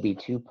exam, there'll be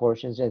two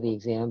portions of the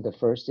exam. The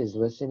first is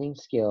listening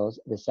skills.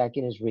 The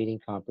second is reading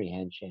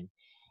comprehension.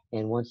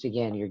 And once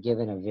again, you're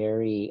given a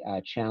very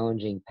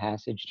challenging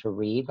passage to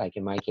read, like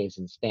in my case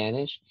in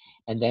Spanish,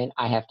 and then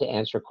I have to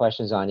answer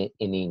questions on it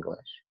in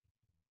English.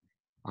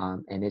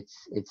 And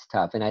it's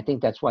tough. And I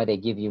think that's why they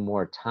give you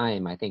more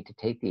time, I think, to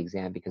take the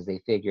exam, because they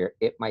figure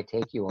it might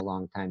take you a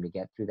long time to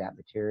get through that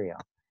material.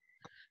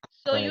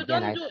 So But you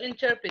again, don't do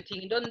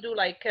interpreting, you don't do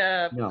like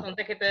No.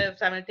 consecutive,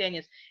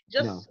 simultaneous,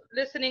 just No.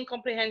 listening,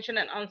 comprehension,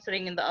 and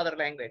answering in the other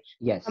language.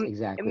 Yes,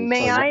 exactly.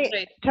 May So I,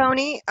 Great.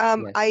 Tony?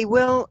 Yes. I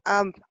will.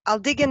 I'll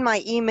dig in my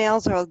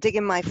emails or I'll dig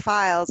in my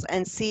files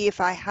and see if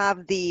I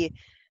have the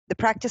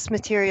practice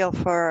material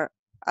for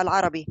Al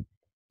Arabi,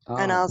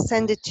 and I'll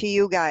send it to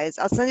you guys.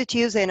 I'll send it to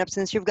you, Zainab,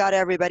 since you've got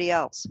everybody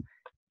else.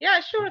 Yeah,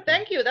 sure.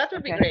 Thank you. That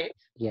would be Okay. great.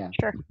 Yeah.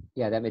 Sure.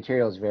 Yeah, that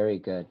material is very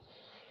good.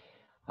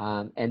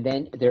 And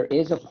then there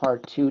is a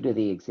part 2 to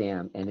the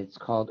exam, and it's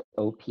called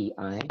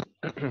OPI,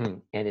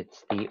 and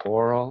it's the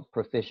oral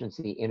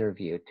proficiency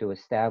interview to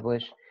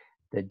establish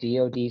the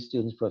DoD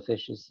student's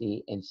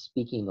proficiency in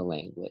speaking the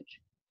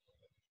language.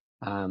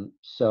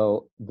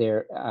 So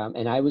there,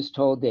 and I was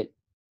told that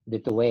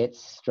the way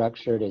it's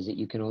structured is that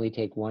you can only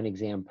take one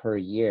exam per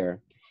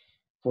year.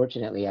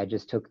 Fortunately, I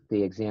just took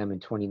the exam in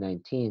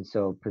 2019,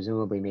 so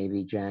presumably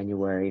maybe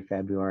January,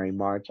 February,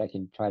 March, I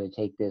can try to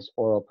take this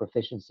oral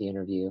proficiency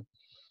interview.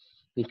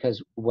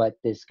 Because what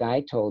this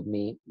guy told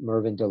me,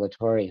 Mervyn De La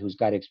Torre, who's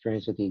got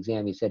experience with the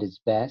exam, he said it's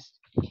best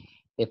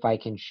if I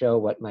can show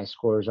what my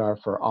scores are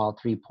for all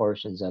 3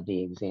 portions of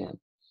the exam.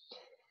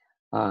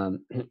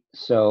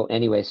 So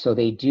anyway, so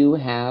they do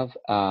have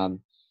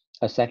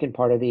a second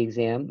part of the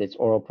exam that's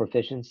oral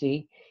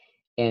proficiency.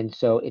 And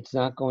so it's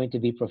not going to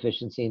be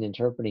proficiency in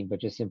interpreting,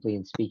 but just simply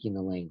in speaking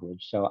the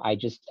language. So I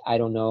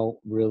don't know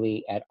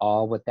really at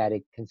all what that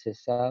it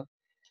consists of,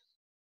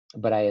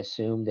 but I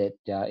assume that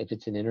if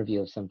it's an interview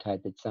of some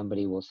type, that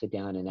somebody will sit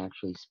down and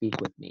actually speak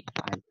with me.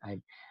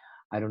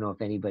 I don't know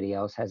if anybody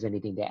else has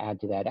anything to add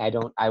to that.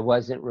 I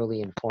wasn't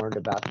really informed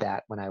about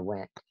that when I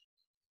went.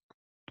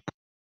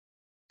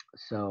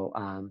 So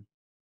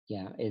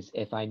yeah,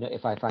 if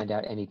I find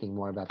out anything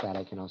more about that,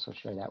 I can also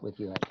share that with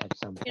you at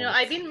some point. You know,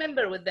 I've been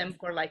member with them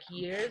for like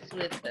years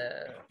with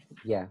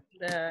yeah,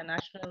 the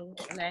National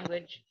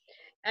Language,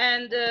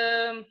 and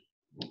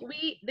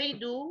they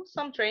do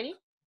some training.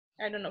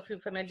 I don't know if you're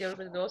familiar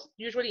with those.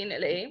 Usually in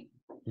LA,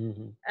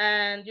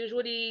 and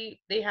usually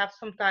they have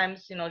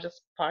sometimes, you know,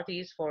 just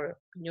parties for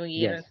New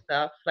Year and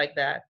stuff like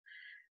that.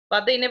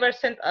 But they never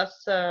sent us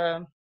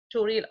to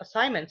real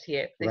assignments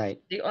yet.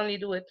 They only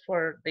do it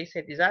for, they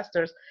say,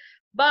 disasters.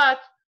 But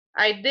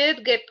I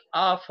did get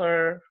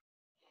offer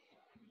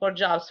for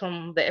jobs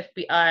from the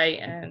FBI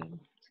and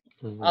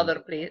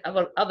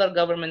other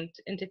government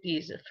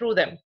entities through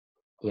them.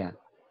 Yeah.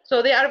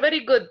 So they are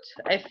very good,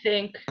 I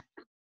think,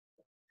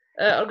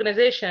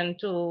 organization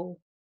to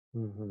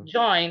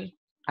join.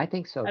 I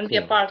think so and too. be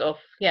a part of.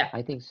 Yeah.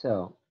 I think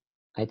so.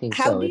 I think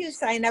How so. do you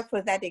sign up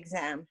for that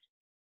exam?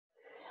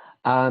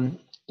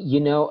 You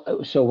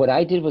know, so what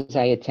I did was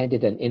I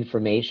attended an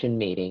information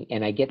meeting,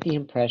 and I get the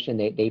impression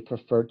that they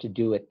prefer to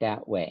do it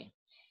that way.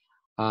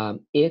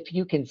 If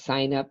you can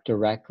sign up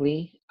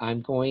directly,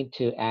 I'm going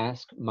to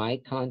ask my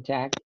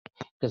contact,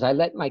 because I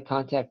let my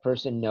contact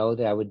person know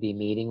that I would be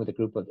meeting with a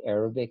group of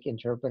Arabic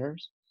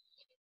interpreters.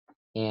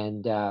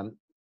 And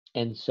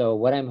so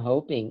what I'm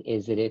hoping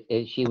is that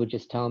if she would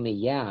just tell me,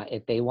 yeah,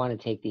 if they want to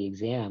take the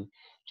exam,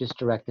 just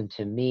direct them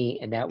to me,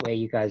 and that way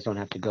you guys don't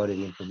have to go to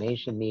the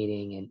information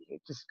meeting, and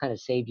it just kind of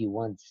save you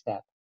one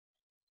step.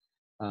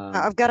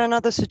 I've got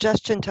another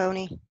suggestion,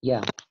 Tony.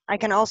 Yeah. I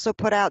can also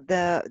put out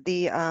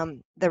the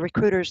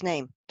recruiter's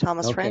name,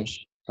 Thomas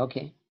French.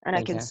 Okay. And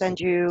I can send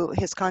you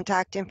his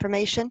contact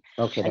information.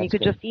 Okay. And you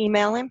could just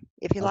email him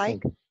if you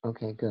like.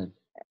 Okay, good.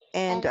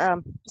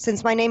 And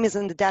since my name is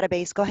in the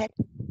database, go ahead.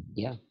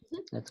 Yeah,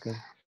 that's good.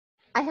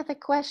 I have a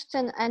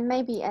question and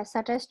maybe a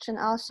suggestion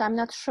also. I'm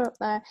not sure.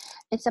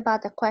 It's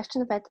about the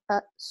question that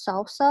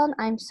Solson,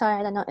 I'm sorry,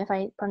 I don't know if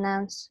I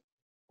pronounce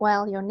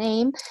well your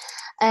name,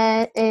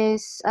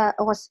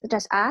 was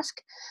just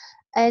asked.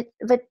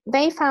 But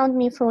they found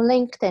me through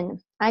LinkedIn.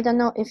 I don't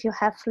know if you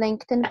have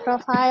LinkedIn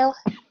profile.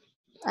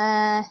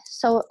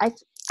 So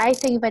I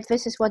think that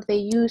this is what they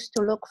use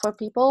to look for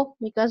people,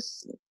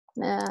 because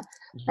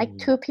like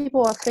 2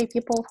 people or 3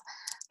 people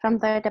from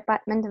their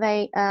department,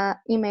 they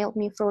emailed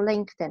me through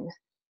LinkedIn.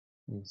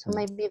 So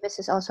maybe this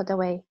is also the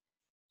way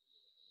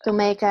to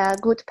make a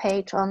good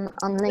page on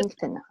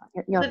LinkedIn.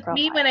 With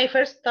me, when I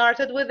first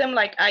started with them,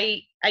 like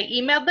I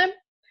emailed them,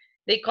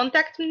 they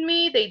contacted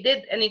me, they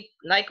did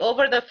like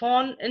over the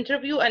phone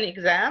interview and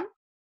exam,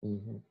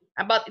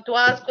 but it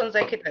was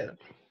consecutive.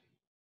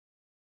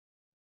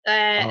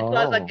 It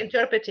was like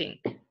interpreting,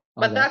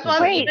 but that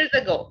was years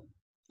ago.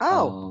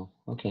 Oh,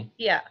 okay.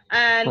 Yeah,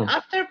 and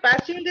after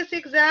passing this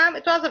exam,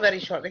 it was a very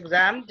short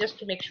exam just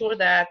to make sure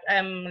that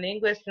I'm a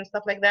linguist and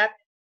stuff like that.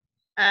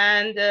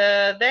 And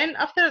then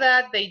after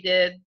that, they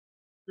did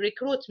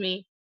recruit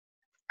me,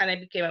 and I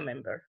became a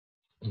member.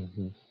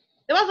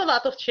 There was a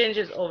lot of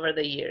changes over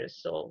the years,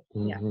 so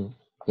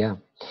yeah.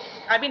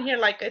 I've been here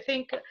like, I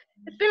think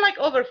it's been like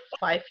over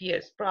 5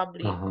 years,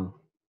 probably.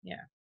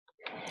 Yeah.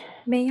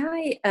 May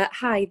I?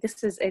 Hi,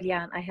 this is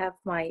Eliane. I have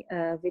my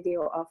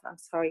video off. I'm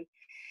sorry.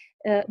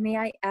 May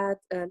I add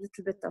a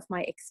little bit of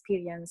my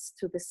experience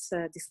to this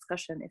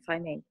discussion, if I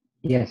may?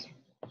 Yes.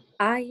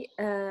 I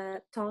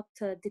taught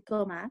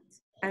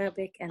diplomats,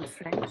 Arabic and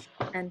French,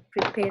 and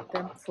prepared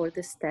them for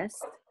this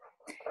test.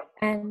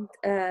 And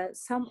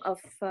some of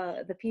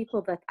the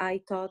people that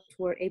I taught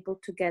were able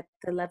to get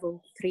the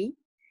level 3.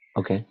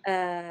 Okay.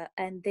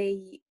 And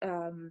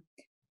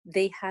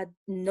they had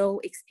no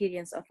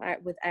experience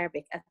with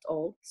Arabic at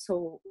all.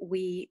 So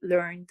we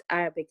learned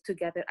Arabic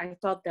together. I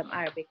taught them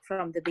Arabic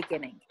from the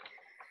beginning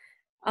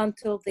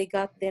until they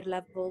got their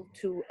level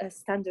to a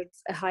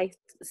high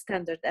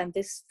standard. And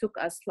this took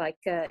us like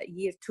a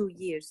year, 2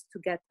 years to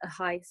get a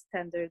high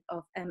standard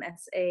of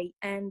MSA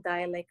and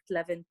dialect,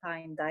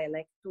 Levantine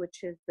dialect,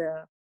 which is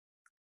the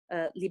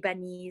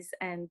Lebanese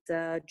and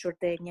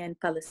Jordanian,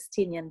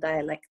 Palestinian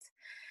dialect.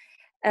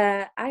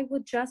 I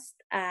would just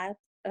add,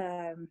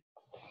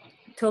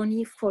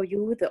 Tony, for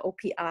you, the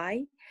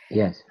OPI.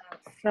 Yes.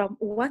 From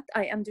what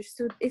I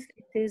understood, if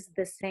it is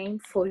the same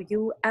for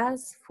you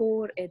as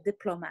for a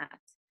diplomat.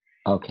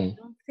 Okay.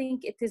 I don't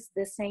think it is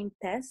the same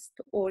test,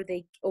 or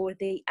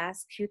they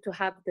ask you to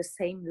have the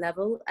same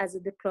level as a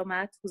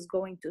diplomat who's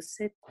going to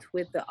sit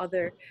with the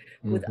other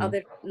with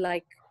other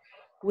like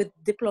with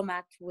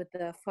diplomat with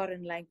a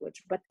foreign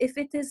language. But if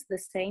it is the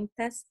same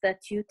test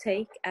that you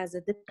take as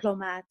a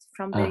diplomat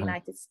from the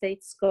United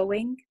States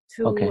going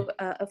to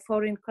a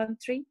foreign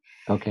country,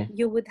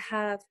 you would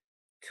have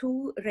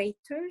 2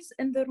 raters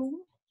in the room,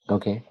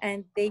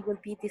 and they will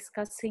be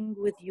discussing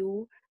with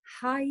you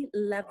high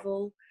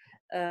level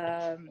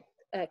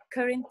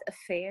current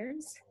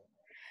affairs,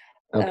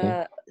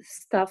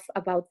 stuff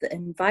about the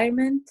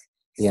environment,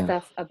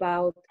 stuff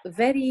about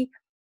very,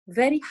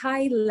 very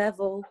high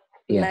level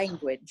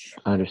language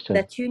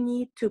that you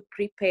need to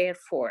prepare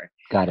for.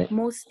 Got it.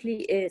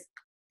 Mostly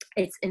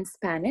it's in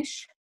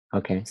Spanish.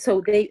 Okay.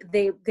 So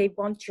they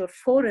want your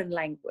foreign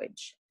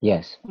language.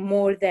 Yes.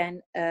 More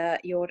than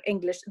your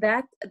English.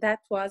 That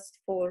was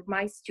for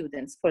my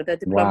students, for the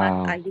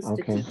diplomat I used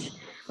to teach.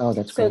 Oh,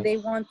 that's so great. They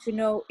want to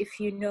know if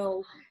you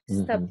know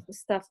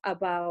stuff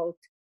about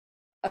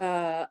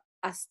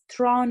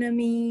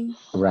astronomy,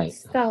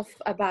 stuff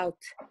about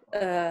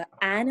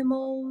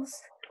animals,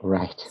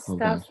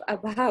 stuff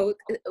about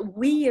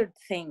weird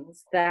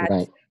things that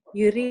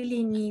you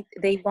really need.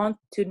 They want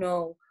to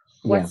know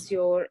what's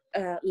your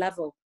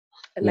level,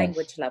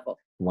 language level.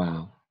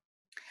 Wow.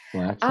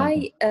 Well,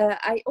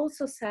 I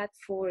also sat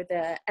for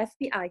the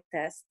FBI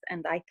test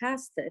and I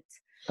passed it.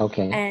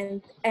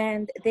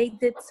 And they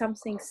did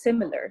something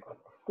similar,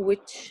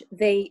 which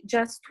they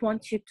just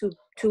want you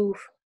to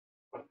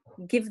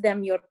give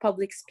them your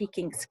public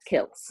speaking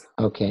skills.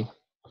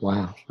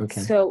 Wow.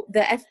 So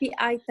the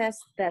FBI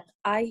test that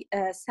I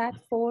sat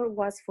for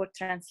was for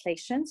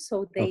translation.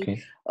 So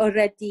they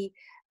already,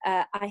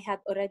 I had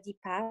already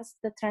passed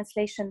the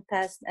translation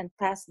test and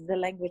passed the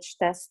language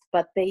test,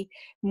 but they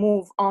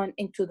move on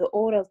into the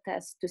oral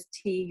test to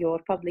see your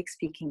public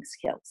speaking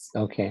skills.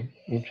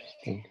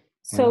 Interesting.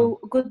 So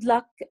good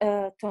luck,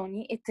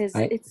 Tony.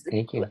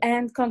 Thank you.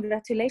 And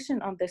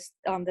congratulations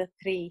on the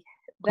 3.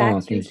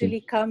 That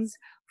usually comes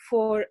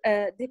for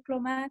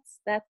diplomats.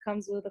 That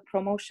comes with a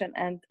promotion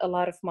and a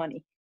lot of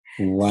money.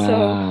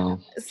 Wow.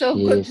 So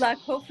good luck.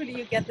 Hopefully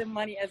you get the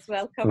money as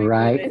well coming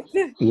right. with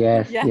it.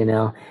 Yes.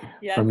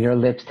 From your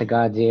lips to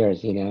God's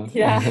ears.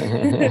 Yeah.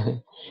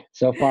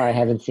 So far I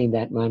haven't seen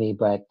that money,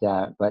 but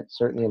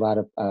certainly a lot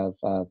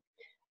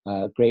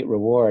of great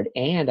reward.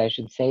 And I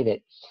should say that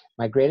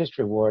my greatest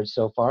reward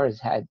so far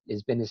has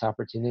been this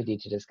opportunity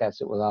to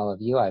discuss it with all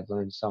of you. I've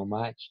learned so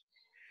much,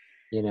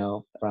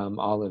 from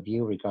all of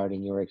you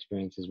regarding your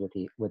experiences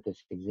with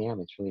this exam.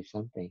 It's really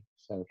something.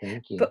 So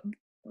thank you.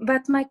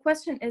 But my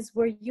question is,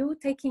 were you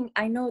taking,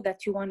 I know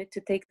that you wanted to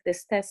take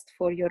this test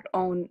for your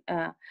own,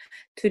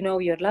 to know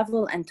your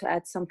level and to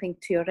add something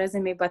to your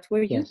resume, but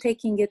were you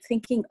taking it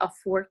thinking of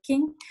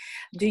working?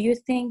 Do you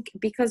think,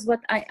 because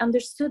what I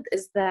understood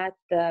is that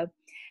the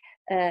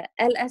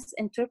LS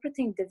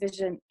Interpreting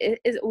Division,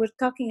 we're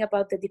talking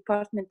about the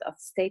Department of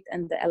State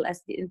and the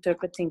LS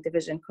Interpreting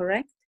Division,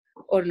 correct?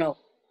 Or no?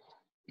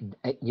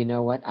 You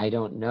know what? I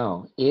don't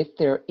know. If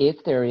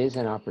there is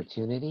an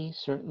opportunity,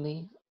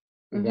 certainly,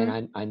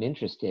 then I'm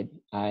interested.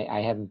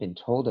 I haven't been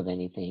told of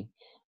anything,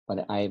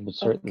 but I would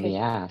certainly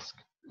ask.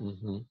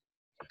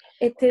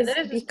 It is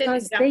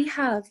because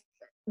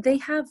they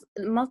have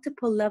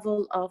multiple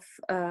level of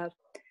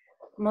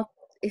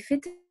if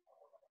it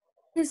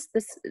is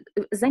this,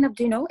 Zainab,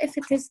 do you know if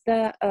it is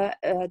the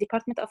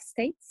Department of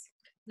States?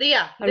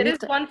 There is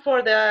one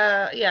for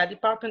the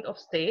Department of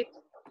State.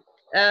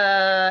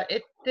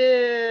 It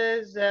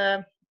is.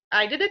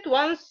 I did it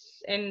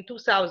once in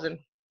 2000.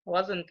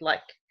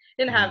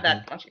 Didn't have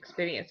that much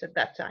experience at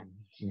that time.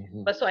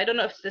 But so I don't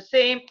know if it's the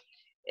same.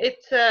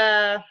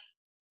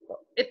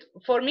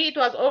 For me it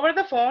was over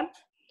the phone.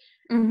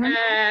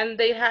 And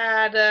they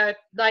had a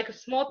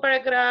small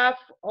paragraph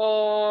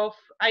of,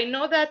 I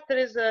know that there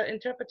is an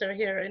interpreter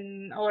here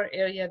in our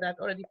area that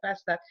already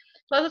passed that.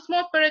 So it was a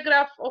small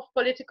paragraph of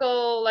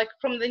political,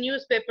 from the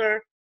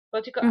newspaper,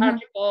 political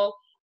article,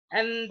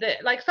 and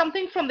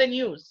something from the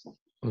news.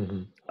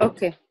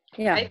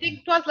 Yeah. I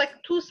think it was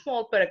 2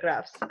 small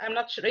paragraphs. I'm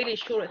not really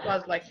sure. It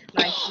was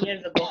 19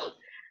 years ago.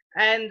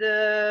 And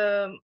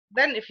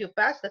then if you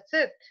pass, that's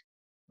it.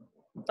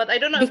 But I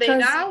don't know if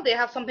they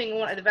have something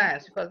more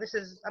advanced,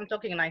 because I'm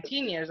talking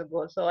 19 years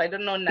ago, so I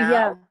don't know now.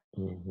 Yeah.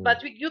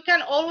 But you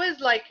can always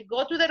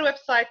go to their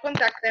website,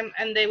 contact them,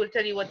 and they will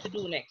tell you what to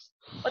do next.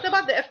 What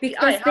about the FBI?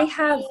 Because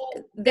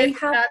they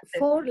have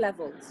 4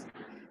 levels.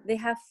 They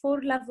have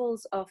 4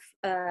 levels of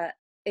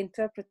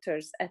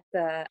interpreters at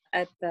the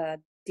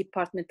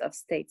Department of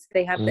States.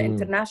 They have the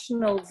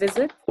international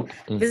visit,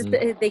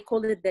 they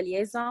call it the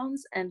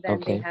liaisons, and then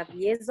they have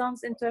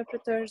liaisons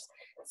interpreters,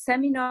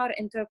 seminar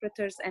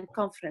interpreters, and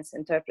conference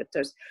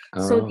interpreters.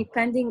 So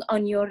depending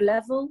on your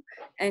level,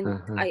 and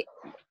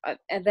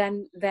and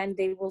then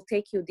they will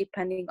take you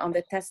depending on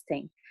the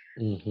testing.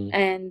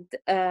 And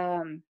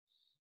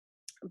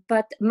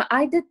but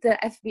I did the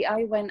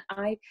FBI when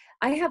I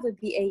have a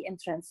BA in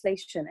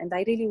translation, and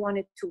I really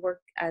wanted to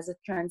work as a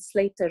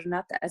translator,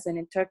 not as an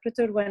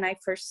interpreter, when I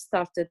first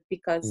started,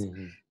 because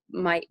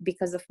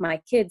of my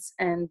kids.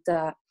 And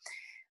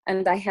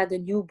and I had a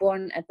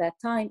newborn at that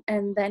time.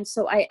 And then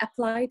so I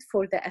applied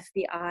for the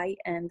FBI,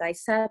 and I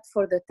sat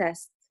for the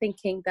test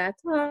thinking that,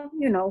 well,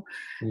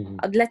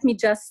 let me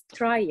just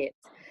try it.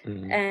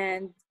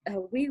 And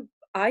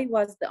I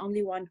was the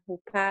only one who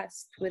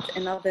passed with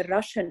another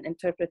Russian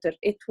interpreter.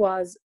 It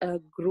was a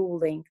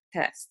grueling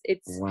test.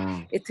 It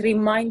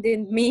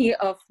reminded me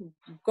of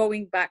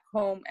going back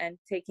home and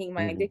taking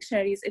my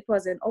dictionaries. It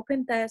was an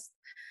open test.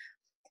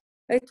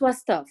 It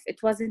was tough. It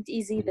wasn't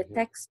easy. The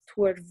texts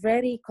were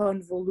very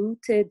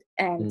convoluted,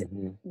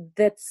 and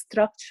the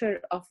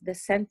structure of the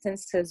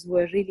sentences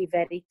were really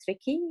very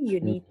tricky. You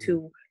need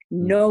to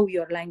know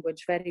your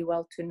language very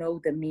well to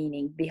know the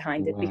meaning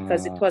behind it,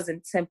 because it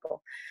wasn't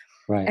simple.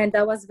 Right. And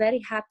I was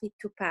very happy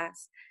to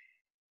pass.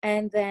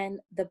 And then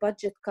the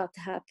budget cut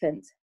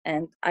happened,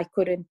 and I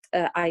couldn't,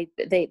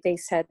 they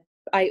said,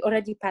 I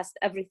already passed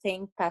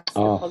everything, passed the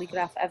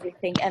polygraph,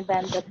 everything. And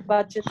then the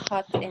budget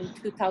cut in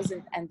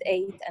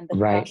 2008, and the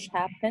crash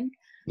happened.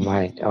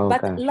 Right. Oh,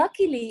 but gosh.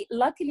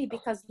 luckily,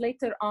 because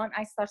later on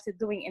I started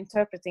doing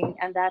interpreting,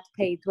 and that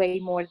paid way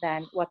more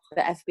than what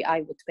the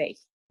FBI would pay.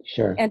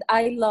 Sure. And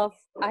I love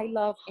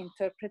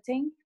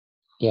interpreting.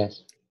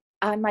 Yes.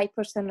 My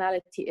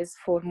personality is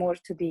for more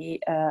to be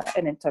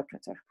an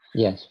interpreter.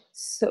 Yes.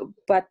 So,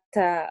 but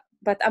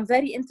I'm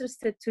very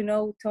interested to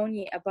know,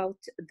 Tony, about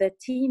the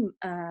team.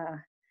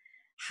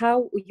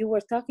 How you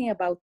were talking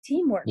about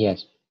teamwork.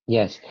 Yes.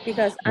 Yes.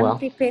 Because I'm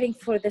preparing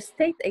for the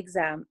state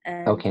exam,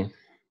 and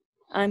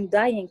I'm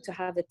dying to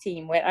have a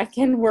team where I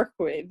can work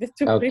with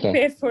to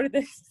prepare for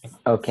this.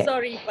 Okay.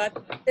 Sorry, but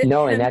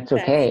no, and that's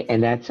okay.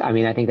 And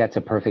I think that's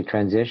a perfect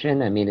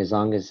transition. I mean, as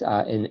long as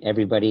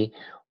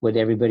would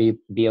everybody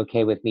be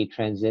okay with me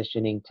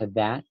transitioning to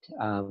that?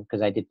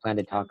 Because I did plan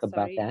to talk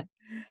about that.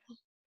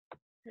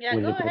 Yeah,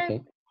 go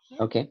ahead.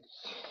 Okay.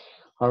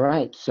 All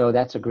right. So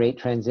that's a great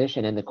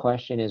transition. And the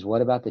question is,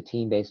 what about the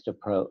team-based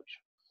approach?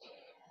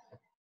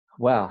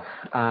 Well,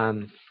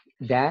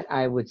 that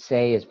I would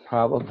say is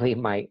probably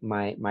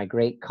my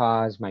great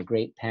cause, my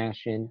great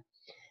passion.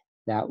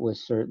 That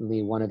was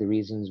certainly one of the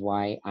reasons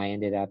why I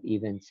ended up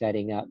even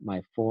setting up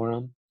my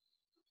forum.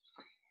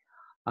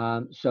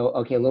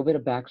 Okay, a little bit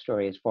of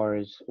backstory as far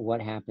as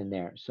what happened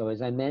there. So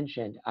as I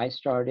mentioned, I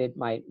started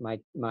my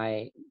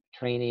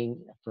training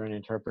for an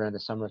interpreter in the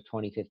summer of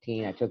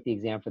 2015. I took the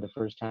exam for the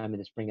first time in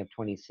the spring of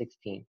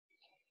 2016.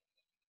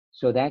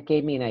 So that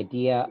gave me an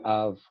idea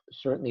of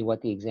certainly what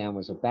the exam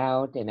was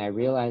about, and I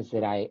realized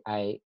that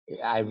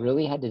I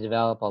really had to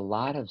develop a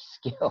lot of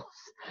skills,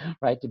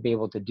 right, to be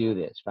able to do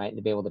this, right, and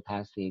to be able to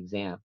pass the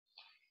exam.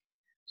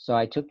 So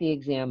I took the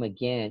exam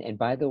again, and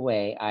by the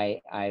way,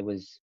 I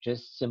was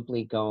just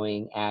simply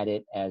going at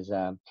it as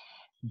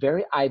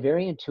I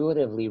very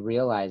intuitively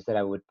realized that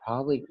I would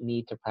probably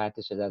need to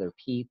practice with other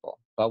people.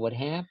 But what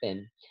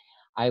happened,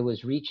 I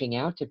was reaching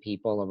out to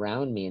people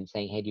around me and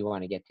saying, hey, do you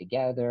want to get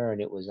together?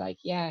 And it was like,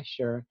 yeah,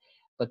 sure.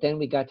 But then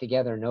we got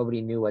together and nobody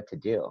knew what to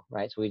do,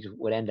 right? So we just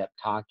would end up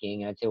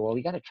talking, and I'd say, well,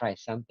 we got to try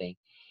something.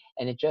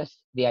 And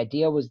the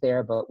idea was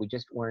there, but we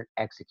just weren't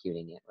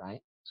executing it, right?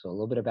 So a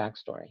little bit of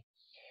backstory.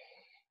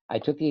 I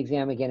took the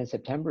exam again in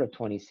September of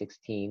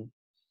 2016.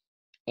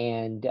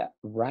 And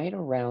right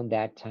around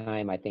that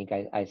time, I think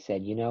I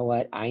said, you know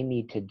what, I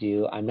need to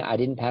do, I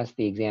didn't pass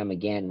the exam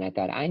again. And I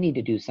thought I need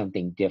to do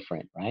something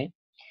different, right?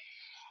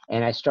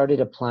 And I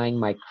started applying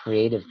my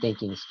creative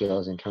thinking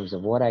skills in terms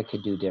of what I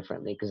could do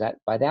differently. Because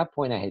by that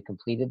point, I had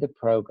completed the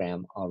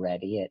program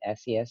already at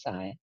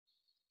SESI.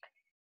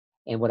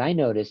 And what I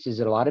noticed is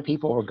that a lot of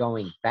people were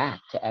going back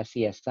to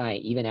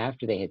SESI even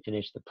after they had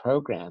finished the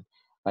program,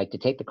 like to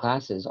take the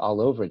classes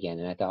all over again.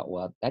 And I thought,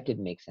 well, that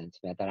didn't make sense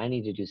to me. I thought I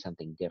need to do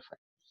something different.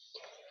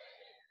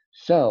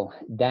 So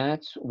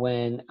that's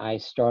when I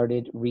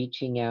started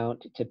reaching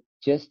out to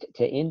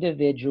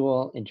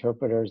individual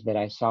interpreters that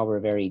I saw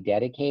were very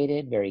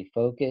dedicated, very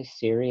focused,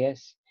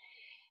 serious.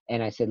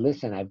 And I said,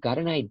 listen, I've got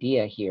an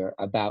idea here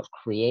about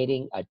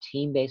creating a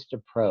team-based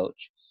approach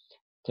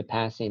to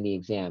passing the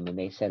exam. And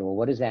they said, well,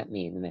 what does that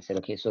mean? And I said,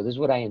 okay, so this is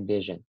what I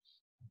envision.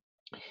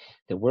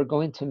 That we're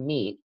going to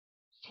meet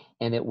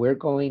and that we're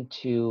going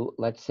to,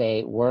 let's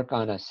say, work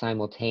on a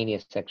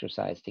simultaneous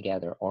exercise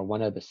together or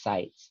one of the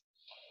sites.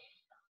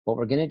 What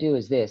we're going to do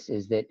is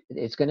that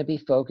it's going to be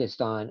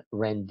focused on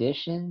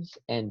renditions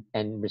and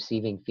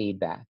receiving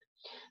feedback.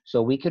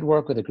 So we could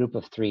work with a group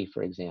of 3,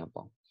 for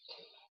example.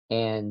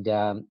 And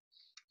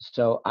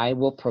so I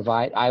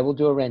will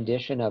do a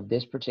rendition of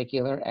this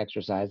particular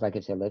exercise. Like I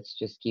said, let's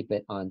just keep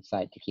it on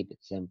site to keep it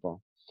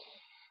simple.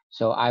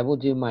 So I will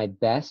do my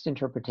best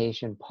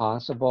interpretation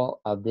possible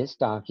of this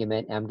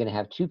document. I'm going to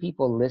have 2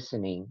 people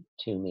listening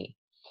to me.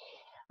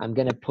 I'm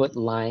going to put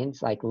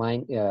lines like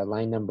line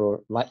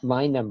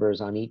numbers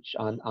on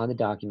the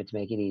document to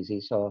make it easy.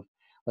 So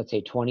let's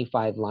say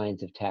 25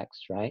 lines of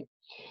text, right?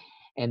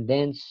 And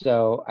then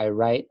so I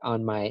write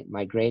on my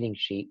grading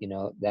sheet,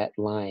 that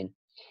line.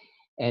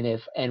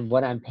 And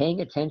what I'm paying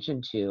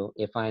attention to,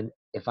 if I'm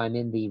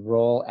in the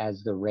role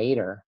as the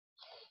rater,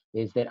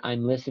 is that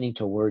I'm listening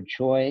to word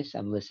choice,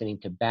 I'm listening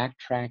to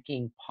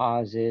backtracking,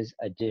 pauses,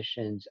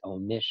 additions,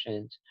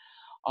 omissions,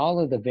 all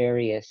of the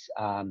various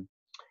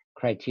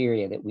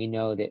criteria that we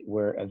know that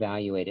we're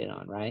evaluated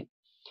on, right?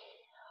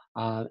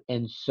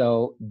 And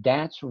so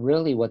that's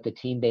really what the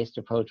team-based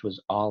approach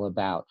was all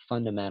about,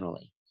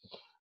 fundamentally.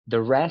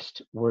 The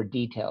rest were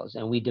details,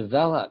 and we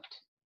developed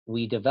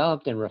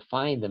and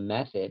refined the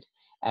method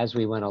as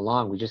we went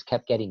along. We just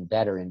kept getting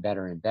better and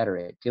better and better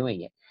at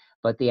doing it.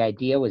 But the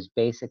idea was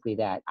basically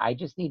that I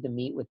just need to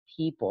meet with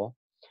people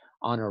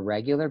on a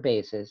regular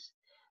basis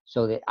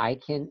so that I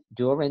can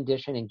do a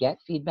rendition and get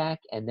feedback,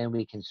 and then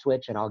we can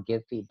switch and I'll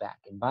give feedback.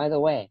 And by the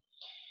way,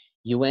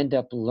 you end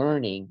up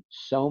learning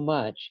so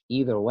much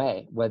either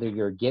way, whether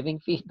you're giving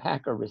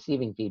feedback or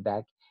receiving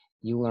feedback,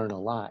 you learn a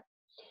lot.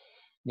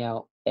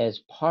 Now, as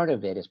part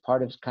of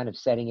kind of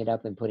setting it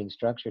up and putting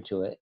structure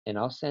to it, and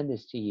I'll send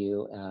this to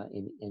you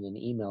in an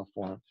email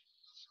form.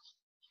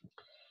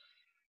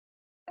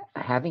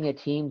 Having a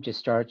team just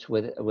starts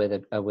with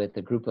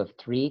a group of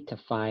 3 to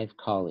 5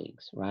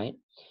 colleagues, right?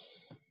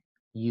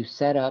 You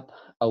set up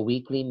a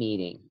weekly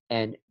meeting,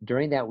 and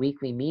during that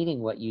weekly meeting,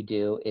 what you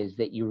do is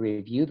that you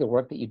review the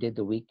work that you did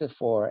the week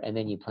before, and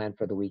then you plan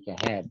for the week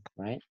ahead,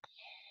 right?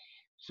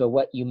 So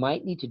what you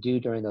might need to do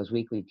during those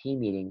weekly team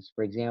meetings,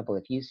 for example,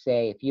 if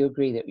you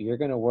agree that you're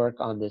going to work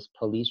on this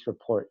police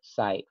report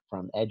site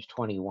from Edge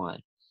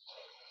 21,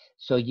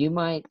 so you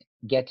might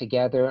get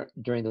together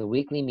during the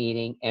weekly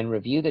meeting and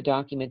review the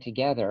document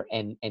together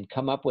and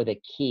come up with a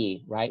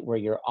key, right, where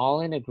you're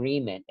all in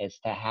agreement as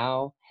to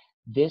how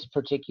this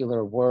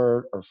particular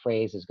word or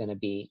phrase is going to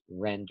be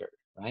rendered,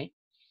 right?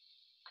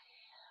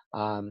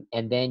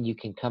 And then you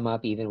can come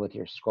up even with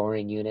your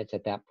scoring units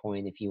at that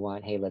point if you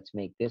want. Hey, let's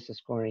make this a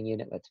scoring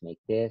unit. Let's make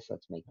this,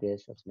 let's make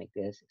this, let's make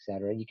this,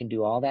 etc. You can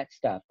do all that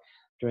stuff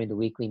during the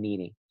weekly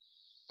meeting.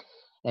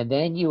 And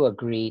then you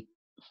agree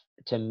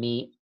to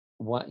meet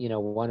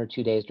one or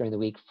 2 days during the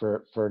week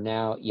for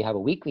now. You have a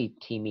weekly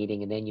team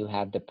meeting, and then you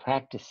have the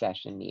practice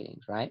session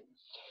meetings, right?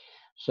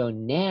 So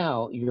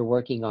now you're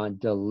working on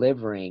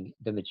delivering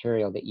the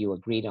material that you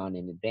agreed on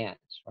in advance,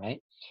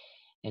 right?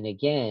 And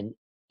again,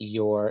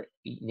 you're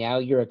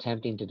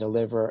attempting to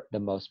deliver the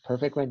most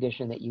perfect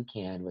rendition that you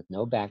can with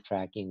no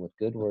backtracking, with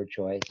good word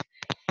choice.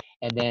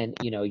 And then,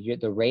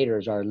 the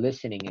raters are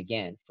listening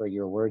again for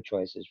your word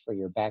choices, for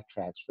your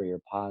backtracks, for your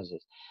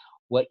pauses.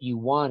 What you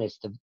want is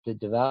to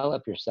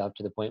develop yourself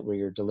to the point where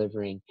you're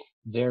delivering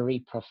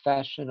very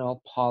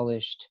professional,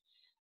 polished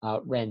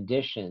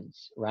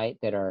renditions, right?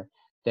 That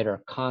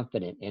are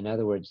confident. In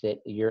other words, that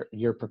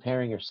you're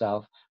preparing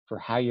yourself for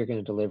how you're going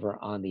to deliver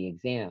on the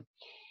exam.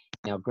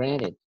 Now,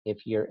 granted,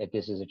 if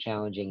this is a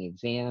challenging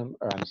exam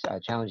or a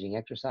challenging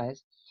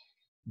exercise,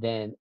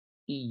 then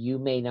you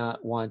may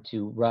not want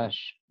to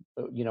rush,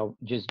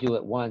 just do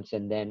it once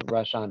and then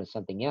rush on to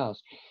something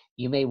else.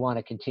 You may want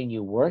to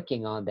continue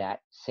working on that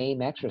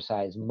same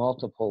exercise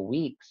multiple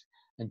weeks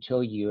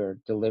until you're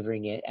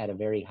delivering it at a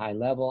very high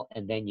level,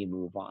 and then you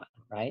move on,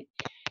 right?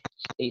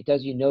 It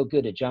does you no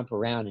good to jump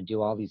around and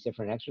do all these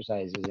different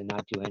exercises and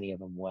not do any of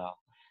them well.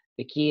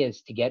 The key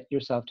is to get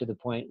yourself to the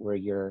point where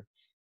you're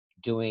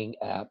doing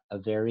a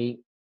very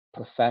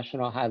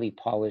professional, highly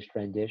polished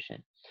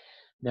rendition.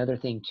 Another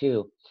thing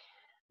too,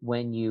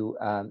 when you,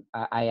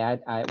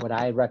 what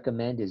I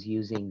recommend is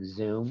using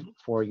Zoom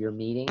for your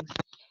meetings.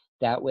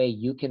 That way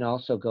you can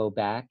also go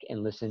back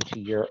and listen to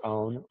your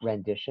own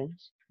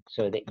renditions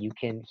so that you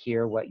can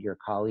hear what your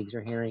colleagues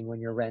are hearing when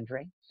you're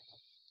rendering.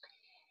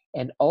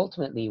 And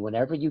ultimately,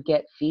 whenever you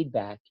get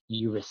feedback,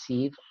 you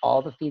receive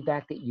all the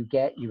feedback that you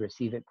get, you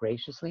receive it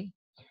graciously.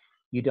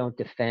 You don't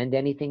defend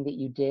anything that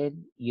you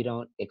did. You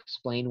don't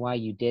explain why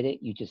you did it.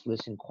 You just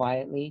listen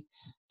quietly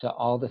to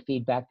all the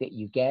feedback that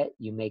you get.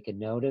 You make a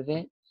note of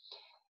it.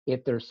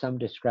 If there's some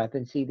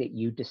discrepancy that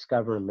you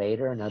discover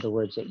later, in other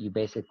words, that you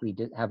basically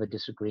have a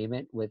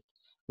disagreement with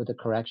a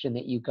correction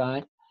that you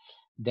got,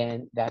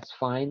 then that's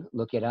fine.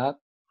 Look it up.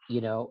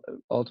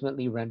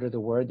 Ultimately render the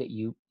word that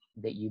you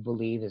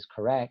believe is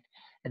correct,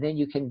 and then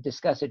you can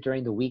discuss it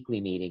during the weekly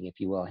meeting,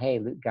 if you will. Hey,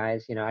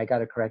 guys, I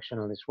got a correction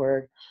on this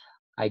word.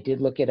 I did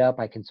look it up.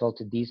 I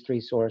consulted these 3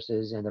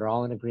 sources, and they're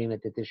all in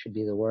agreement that this should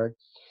be the word.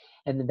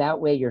 And then that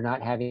way you're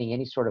not having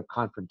any sort of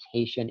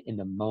confrontation in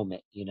the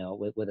moment,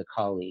 with a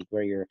colleague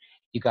where you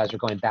guys are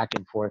going back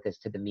and forth as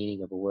to the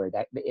meaning of a word.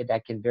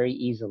 That can very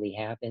easily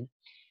happen,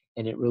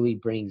 and it really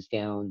brings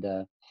down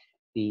the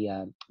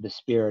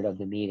spirit of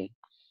the meeting.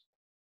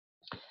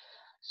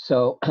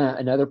 So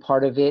another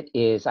part of it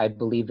is, I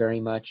believe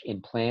very much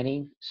in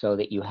planning, so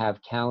that you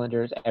have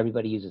calendars.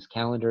 Everybody uses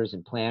calendars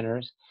and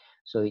planners,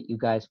 so that you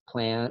guys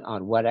plan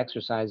on what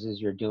exercises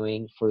you're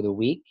doing for the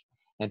week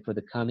and for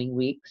the coming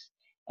weeks.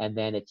 And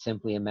then it's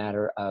simply a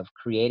matter of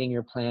creating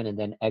your plan and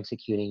then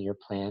executing your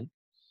plan.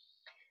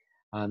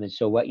 And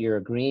so what you're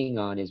agreeing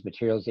on is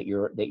materials that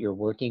you're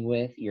working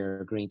with.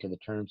 You're agreeing to the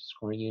terms,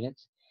 scoring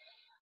units.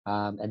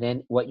 And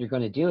then what you're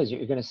going to do is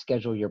you're going to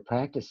schedule your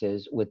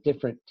practices with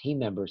different team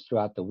members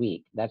throughout the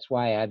week. That's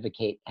why I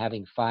advocate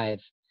having 5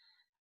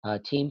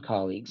 team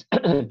colleagues,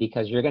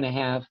 because you're going to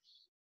have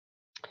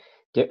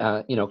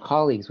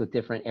colleagues with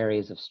different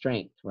areas of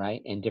strength,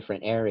 right? In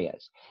different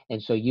areas.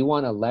 And so you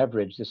want to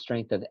leverage the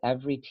strength of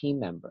every team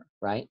member,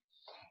 right?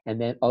 And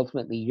then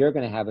ultimately you're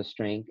going to have a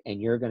strength and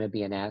you're going to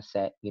be an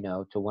asset,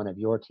 to one of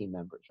your team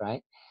members,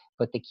 right?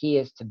 But the key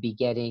is to be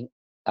getting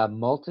a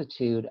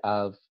multitude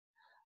of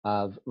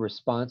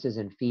responses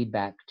and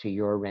feedback to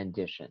your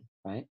rendition,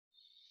 right?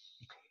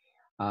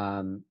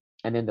 And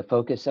then the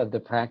focus of the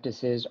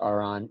practices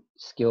are on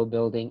skill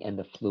building and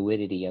the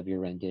fluidity of your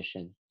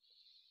rendition.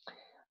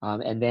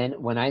 And then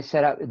when I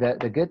set up,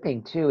 the good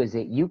thing too is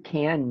that you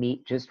can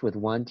meet just with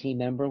one team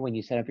member when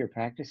you set up your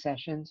practice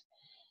sessions.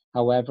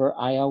 However,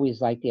 I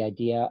always like the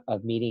idea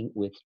of meeting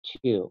with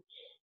two,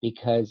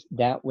 because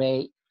that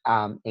way,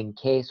 in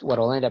case what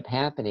will end up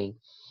happening,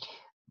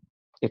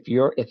 if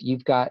you're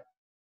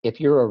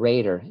a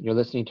rater, you're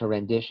listening to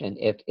rendition,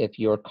 if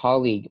your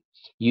colleague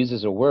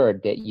uses a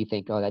word that you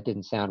think, oh, that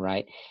didn't sound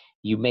right,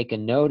 you make a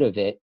note of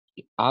it.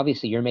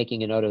 Obviously, you're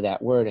making a note of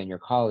that word and your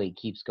colleague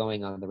keeps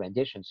going on the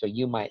rendition. So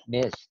you might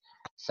miss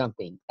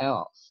something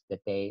else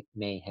that they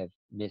may have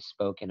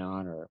misspoken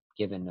on or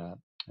given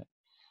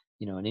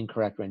an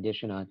incorrect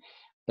rendition on.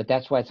 But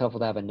that's why it's helpful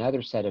to have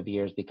another set of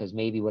ears, because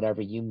maybe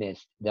whatever you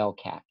missed, they'll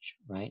catch,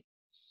 right?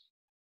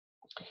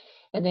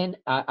 And then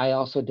I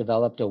also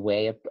developed a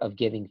way of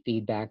giving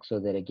feedback so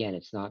that, again,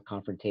 it's not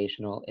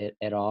confrontational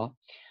at all.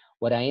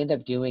 What I end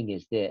up doing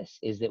is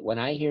that when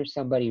I hear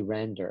somebody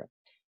render,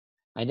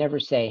 I never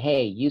say,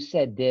 hey, you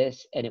said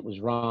this and it was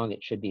wrong,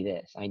 it should be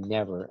this. I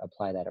never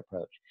apply that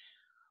approach.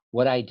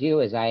 What I do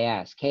is I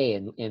ask, hey,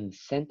 in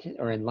sentence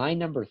or in line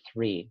number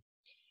 3,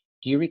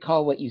 do you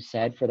recall what you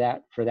said for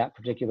that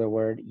particular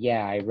word?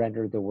 Yeah, I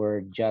rendered the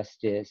word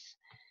justice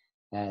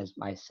as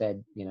I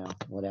said,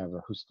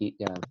 whatever,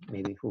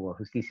 maybe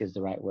justicia is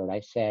the right word. I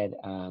said,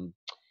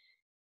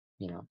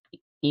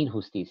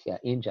 injusticia,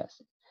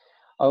 injustice.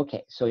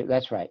 Okay, so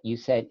that's right. You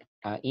said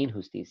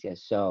injusticia.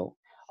 So,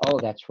 oh,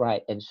 that's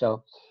right. And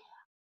so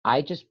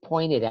I just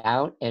pointed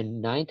out,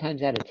 and 9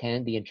 times out of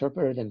 10, the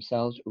interpreter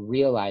themselves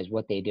realize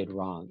what they did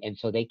wrong. And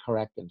so they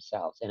correct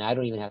themselves. And I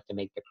don't even have to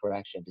make the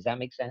correction. Does that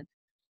make sense?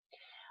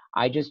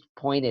 I just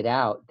pointed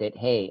out that,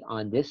 hey,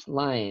 on this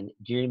line,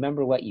 do you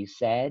remember what you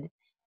said?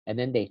 And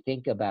then they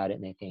think about it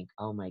and they think,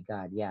 oh my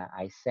God, yeah,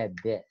 I said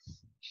this.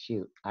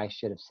 Shoot, I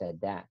should have said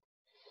that.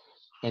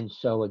 And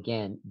so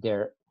again,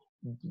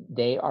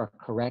 they are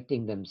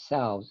correcting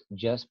themselves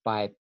just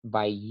by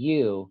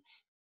you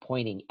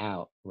pointing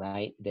out,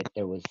 right, that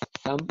there was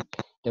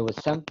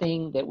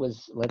something that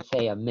was, let's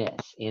say, a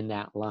miss in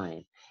that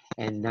line.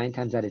 And 9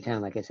 times out of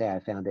 10, like I say, I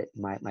found that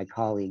my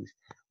colleagues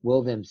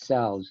will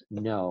themselves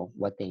know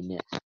what they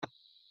missed.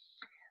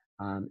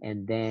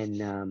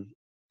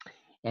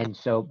 And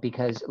so,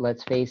 because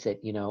let's face it,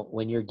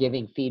 when you're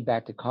giving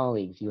feedback to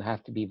colleagues, you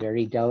have to be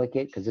very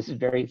delicate, because this is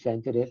very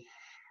sensitive.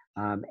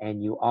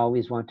 And you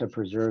always want to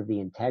preserve the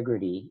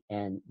integrity,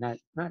 and not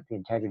the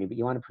integrity, but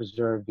you want to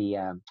preserve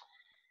the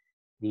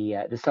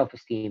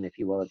self-esteem, if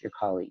you will, of your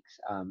colleagues,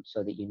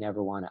 so that you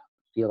never want to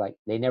feel like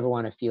they never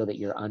want to feel that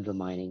you're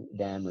undermining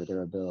them or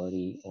their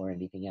ability or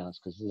anything else,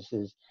 because this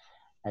is,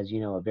 as you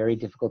know, a very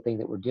difficult thing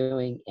that we're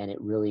doing, and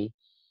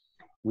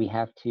we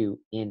have to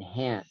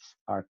enhance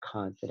our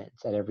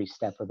confidence at every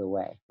step of the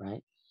way,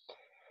 right?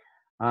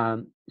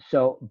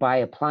 So by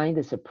applying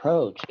this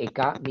approach, it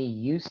got me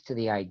used to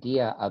the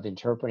idea of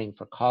interpreting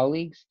for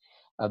colleagues,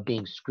 of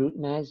being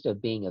scrutinized,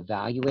 of being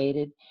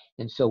evaluated.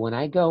 And so when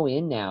I go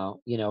in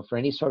now, for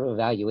any sort of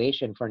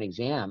evaluation for an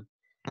exam,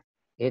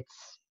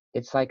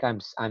 it's like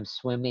I'm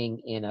swimming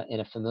in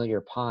a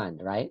familiar pond,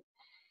 right?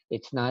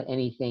 It's not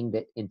anything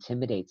that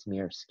intimidates me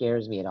or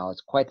scares me at all. It's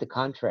quite the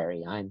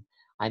contrary.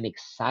 I'm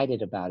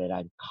excited about it.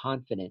 I'm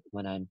confident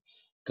when I'm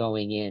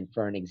going in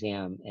for an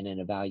exam and an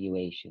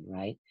evaluation,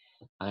 right?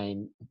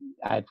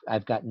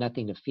 I've got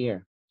nothing to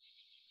fear.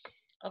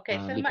 Okay,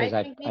 Selma, because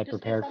I think I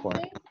prepared for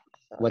it.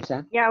 What's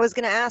that? Yeah, I was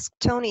going to ask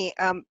Tony.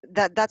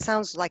 That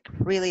sounds like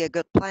really a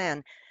good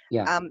plan.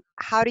 Yeah.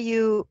 How do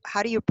you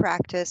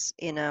practice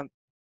in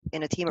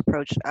a team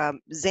approach?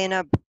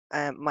 Zainab,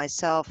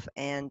 myself,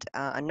 and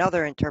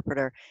another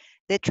interpreter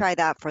did try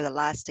that for the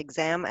last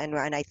exam, and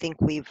I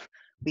think we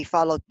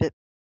followed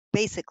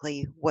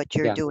basically what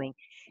you're doing.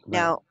 Right.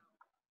 Now,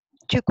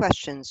 2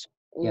 questions.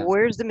 Yeah.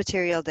 Where's the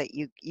material that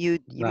you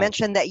Right.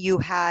 mentioned that you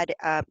had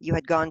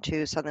gone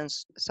to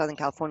Southern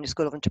California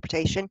School of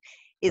Interpretation?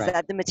 Is Right.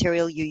 that the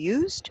material you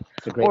used,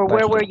 It's a great or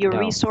where were question. your No.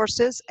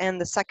 resources? And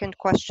the second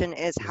question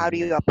is, how do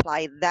you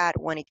apply that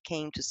when it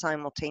came to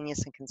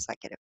simultaneous and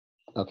consecutive?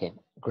 Okay,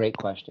 great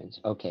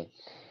questions. Okay,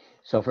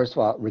 so first of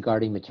all,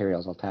 regarding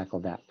materials, I'll tackle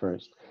that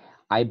first.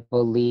 I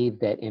believe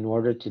that in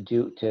order to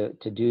do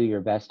your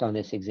best on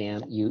this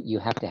exam, you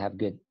have to have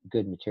good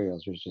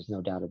materials. There's just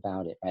no doubt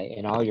about it, right?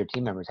 And all your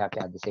team members have to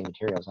have the same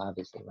materials,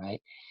 obviously,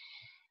 right?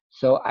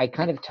 So I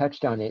kind of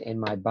touched on it in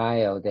my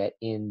bio that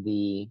in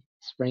the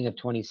spring of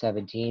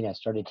 2017, I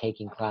started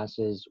taking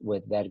classes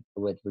with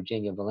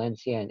Virginia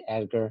Valencia and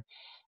Edgar,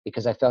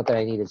 because I felt that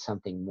I needed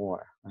something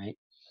more, right?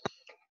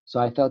 So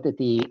I felt that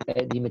the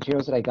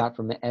materials that I got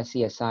from the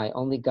SESI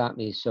only got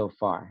me so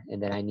far, and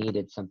that I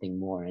needed something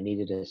more. I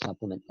needed to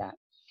supplement that.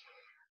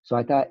 So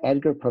I thought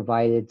Edgar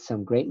provided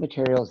some great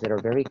materials that are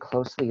very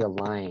closely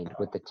aligned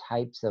with the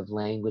types of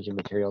language and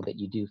material that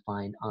you do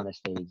find on a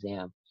state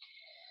exam.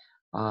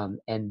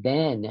 And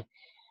then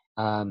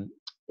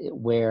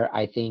where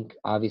I think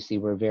obviously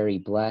we're very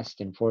blessed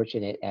and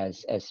fortunate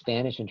as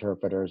Spanish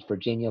interpreters,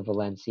 Virginia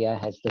Valencia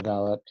has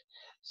developed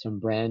some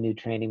brand new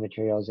training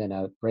materials and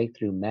a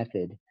breakthrough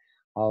method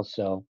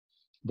also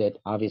that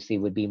obviously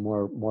would be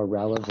more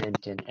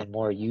relevant and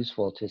more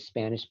useful to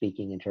Spanish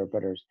speaking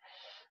interpreters.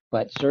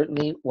 But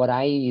certainly what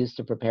I used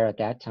to prepare at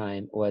that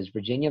time was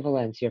Virginia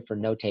Valencia for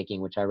note-taking,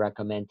 which I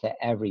recommend to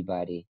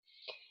everybody.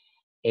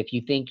 If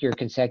you think your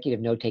consecutive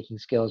note-taking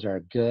skills are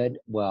good,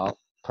 well,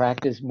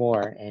 practice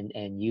more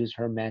and use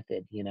her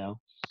method, you know.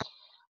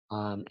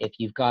 If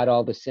you've got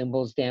all the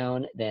symbols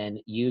down, then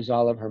use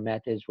all of her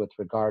methods with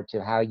regard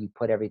to how you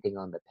put everything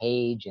on the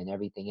page and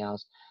everything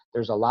else.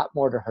 There's a lot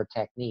more to her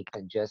technique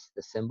than just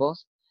the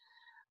symbols.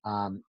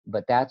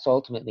 But that's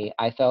ultimately,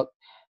 I feel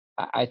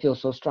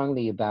so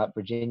strongly about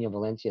Virginia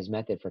Valencia's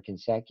method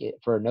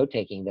for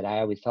note-taking that I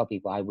always tell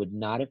people I would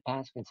not have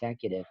passed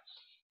consecutive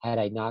had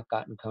I not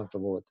gotten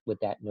comfortable with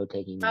that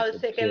note-taking method. I'll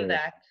second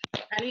that.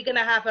 And we're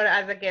gonna have her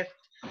as a guest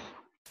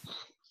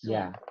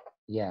soon.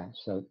 Yeah.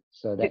 So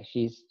that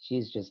she's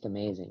just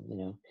amazing, you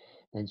know,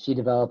 and she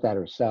developed that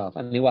herself.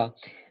 I mean, well,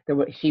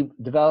 she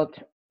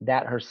developed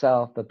that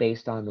herself, but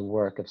based on the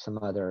work of some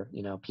other,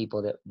 you know,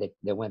 people that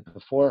went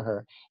before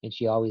her, and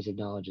she always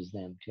acknowledges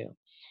them too.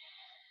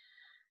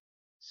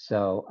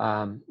 So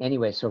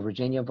anyway, so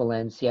Virginia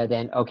Valencia,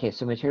 then, okay,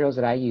 so materials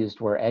that I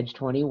used were Edge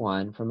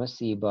 21 from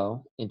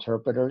Acebo,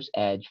 Interpreter's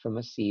Edge from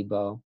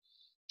Acebo,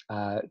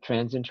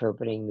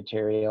 trans-interpreting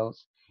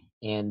materials,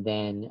 and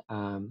then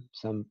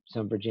some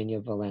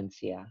Virginia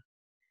Valencia.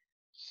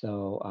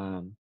 So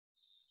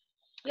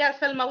yeah,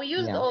 Selma, we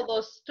used yeah. all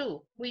those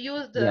too. We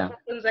used for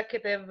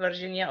consecutive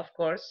Virginia, of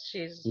course,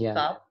 she's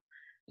top.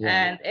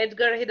 And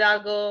Edgar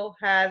Hidalgo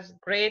has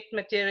great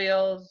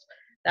materials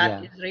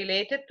that is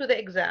related to the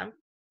exam.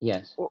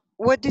 Yes.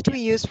 What did we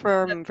use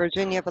from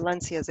Virginia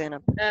Valencia,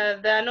 Zainab?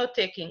 The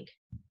note-taking.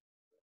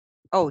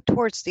 Oh,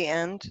 towards the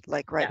end,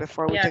 like right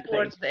before we took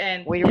towards the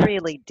end. We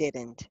really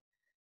didn't.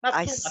 Not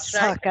I too much,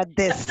 suck right? at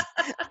this.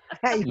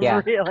 I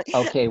Yeah. really.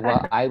 Okay.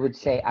 Well, I would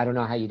say I don't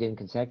know how you did in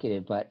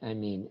consecutive, but I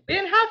mean, we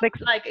didn't have like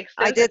I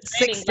extensive did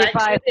training, like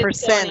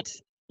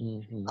 65%.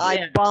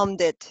 I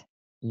bombed it.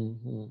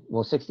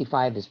 Well,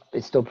 65 is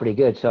still pretty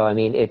good. So I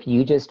mean, if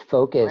you just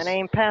focus I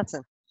ain't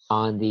passing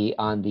on the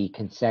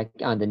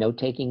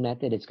note-taking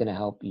method, it's going to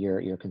help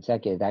your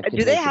consecutive. That could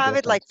Do they make the have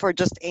it like difference. for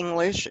just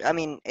English? I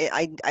mean,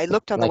 I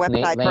looked on the Like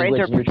website for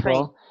language interpreting.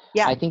 neutral.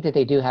 Yeah. I think that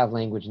they do have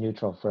language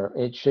neutral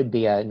it should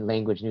be a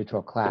language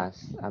neutral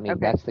class. I mean,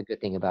 that's the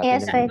good thing about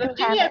Yes, the they do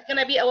Virginia have is going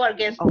to be our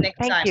guest next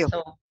thank time. you.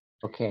 So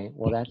okay,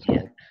 well, that's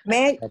good.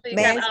 May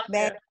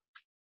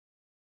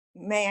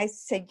I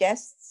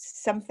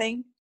suggest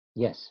something?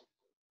 Yes.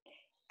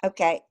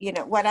 Okay, you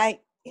know what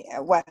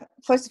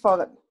first of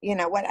all, you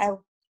know what I'm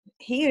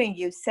hearing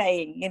you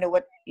saying, you know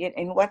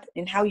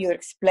in how you're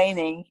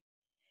explaining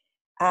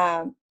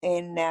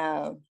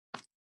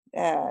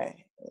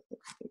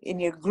in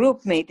your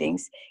group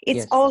meetings,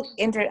 it's all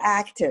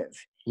interactive.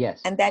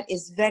 Yes. And that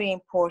is very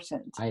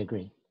important. I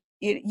agree.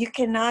 You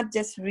cannot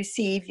just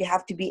receive, you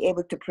have to be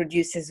able to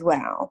produce as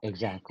well.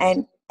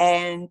 Exactly.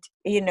 And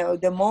you know,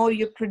 the more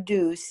you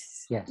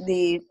produce,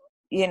 the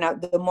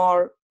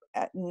more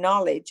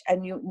knowledge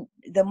and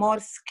the more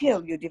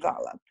skill you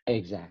develop.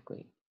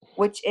 Exactly.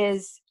 Which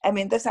is, I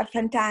mean, those are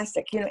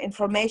fantastic. You know,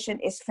 information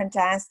is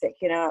fantastic.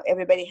 You know,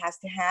 everybody has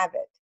to have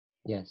it.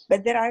 Yes.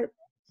 But there are a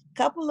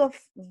couple of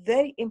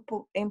very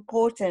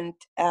important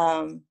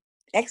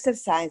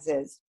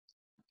exercises.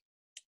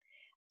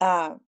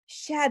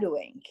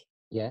 Shadowing.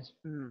 Yes.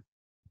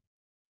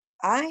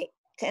 I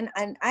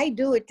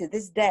do it to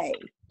this day.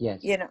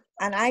 Yes. You know,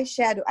 and I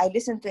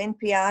listen to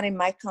NPR in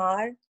my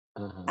car,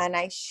 and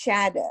I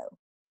shadow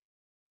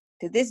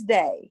to this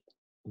day.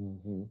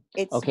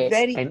 It's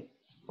very. And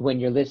when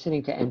you're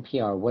listening to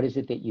NPR, what is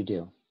it that you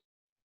do?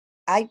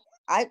 I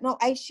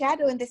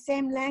shadow in the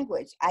same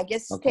language. I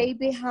just stay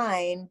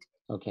behind.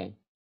 A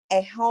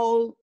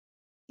whole,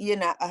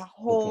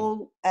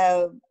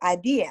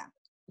 idea.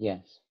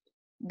 Yes.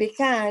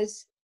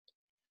 Because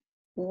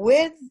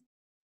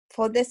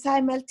for the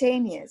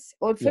simultaneous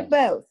or for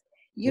both,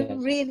 you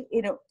really,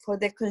 for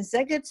the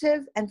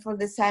consecutive and for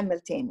the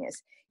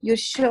simultaneous, your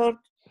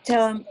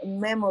short-term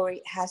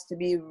memory has to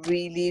be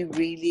really,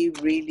 really,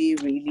 really,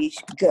 really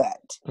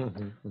good.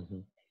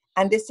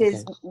 And this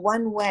is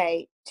one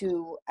way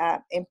to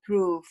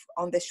improve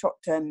on the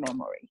short-term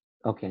memory.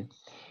 Okay.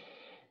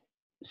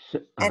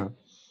 So,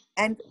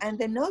 and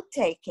the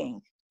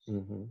note-taking,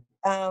 when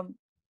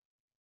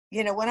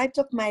I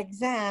took my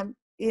exam,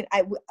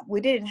 we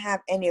didn't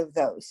have any of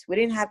those. We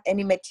didn't have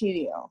any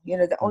material.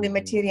 The only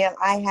material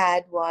I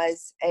had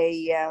was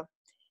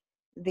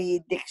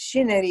the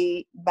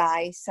dictionary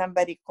by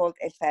somebody called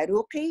El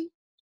Faruqi,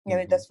 You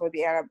know, that's for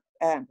the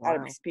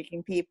Arabic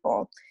speaking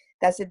people.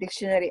 That's the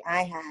dictionary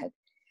I had.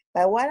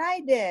 But what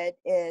I did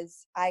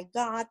is I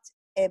got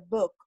a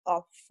book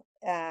of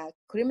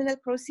criminal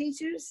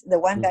procedures, the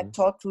one that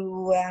taught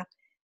to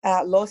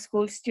law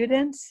school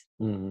students.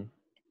 And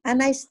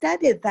I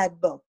studied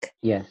that book.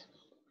 Yes.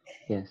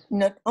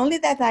 Not only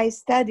that I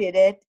studied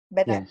it,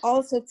 but I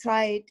also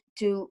tried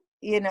to,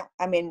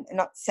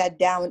 not sat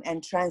down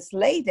and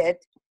translate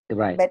it,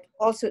 but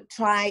also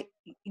try,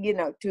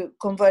 to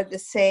convert the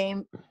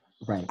same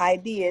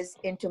ideas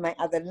into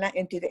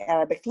into the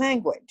Arabic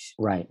language.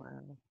 Right.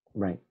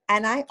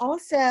 And I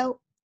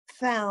also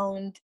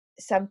found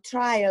some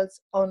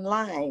trials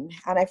online,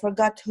 and I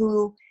forgot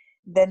who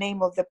the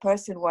name of the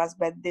person was,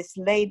 but this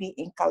lady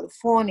in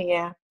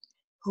California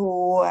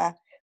who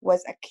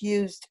was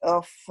accused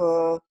of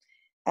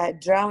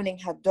drowning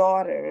her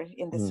daughter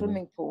in the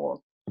swimming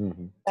pool.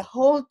 The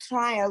whole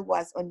trial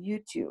was on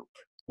YouTube.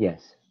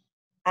 Yes.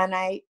 And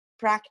I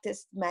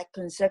practiced my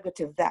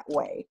consecutive that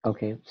way.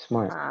 Okay,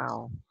 smart.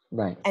 Wow.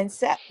 Right. And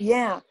so,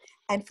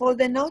 and for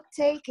the note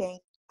taking,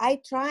 I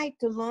tried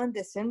to learn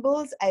the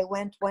symbols. I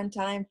went one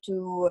time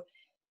to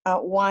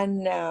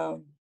one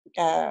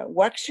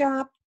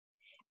workshop.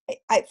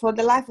 For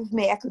the life of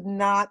me, I could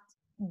not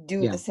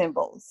do the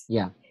symbols.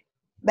 Yeah.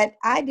 But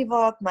I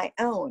developed my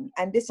own,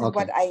 and this is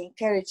what I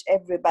encourage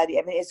everybody.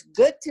 I mean, it's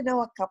good to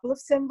know a couple of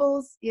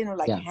symbols,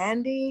 like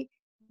handy,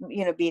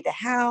 be it a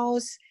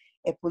house,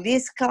 a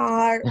police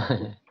car,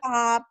 a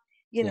cop,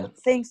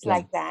 things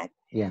like that.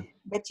 Yeah.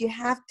 But you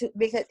have to,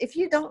 because if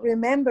you don't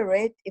remember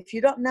it, if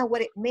you don't know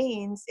what it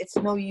means, it's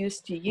no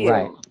use to you.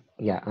 Right.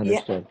 Yeah.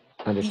 Understood.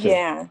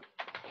 Yeah.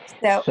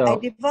 So I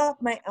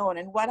developed my own,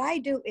 and what I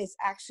do is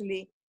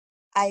actually,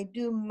 I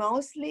do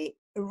mostly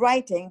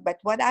writing, but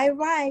what I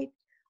write,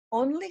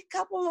 only a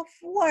couple of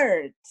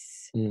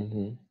words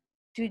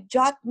to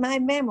jot my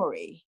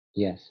memory.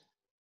 Yes.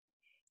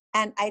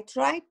 And I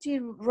try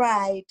to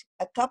write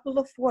a couple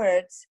of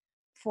words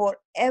for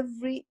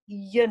every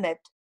unit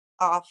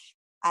of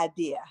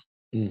idea.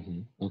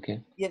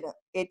 Okay.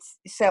 It's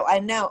so I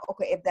know,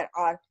 if there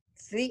are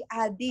 3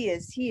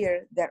 ideas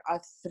here, there are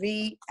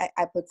 3,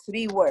 I put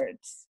 3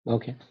 words.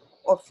 Okay.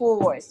 Or 4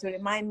 words to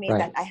remind me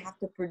that I have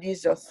to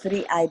produce those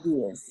 3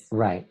 ideas.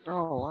 Right.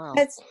 Oh, wow.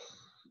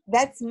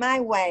 That's my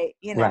way,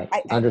 Right.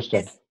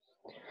 Understood.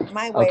 It's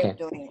my way of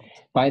doing it.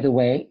 By the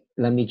way,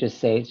 let me just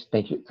say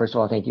thank you. First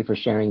of all, thank you for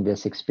sharing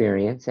this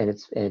experience, and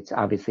it's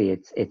obviously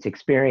it's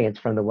experience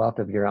from the wealth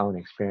of your own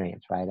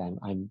experience, right?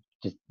 I'm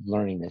just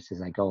learning this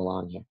as I go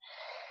along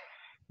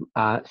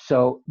here.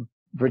 So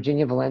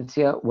Virginia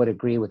Valencia would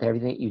agree with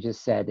everything that you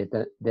just said,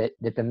 that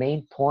the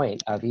main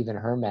point of even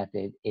her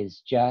method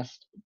is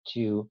just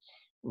to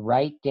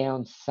write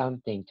down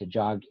something to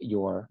jog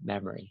your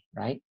memory,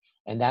 right?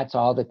 And that's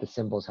all that the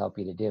symbols help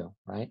you to do,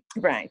 right?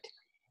 Right.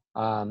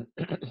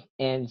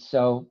 And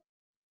so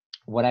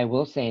what I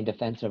will say in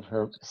defense of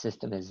her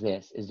system is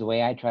the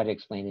way I try to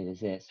explain it is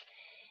this.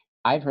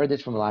 I've heard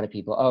this from a lot of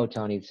people. Oh,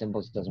 Tony, the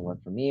symbols doesn't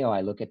work for me. Oh,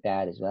 I look at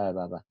that as blah,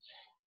 blah, blah.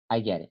 I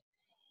get it.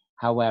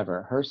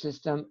 However, her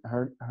system,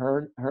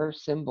 her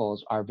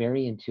symbols are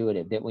very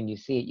intuitive, that when you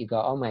see it, you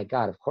go, oh my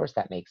God, of course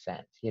that makes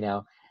sense.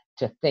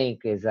 To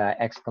think is an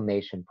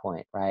exclamation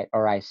point, right?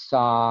 Or I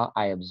saw,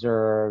 I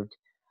observed,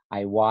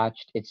 I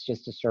watched. It's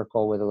just a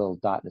circle with a little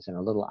dot in the center,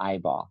 a little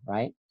eyeball,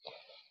 right?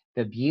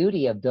 The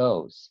beauty of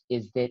those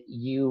is that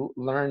you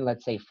learn,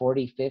 let's say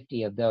 40,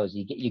 50 of those,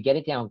 you get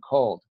it down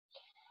cold.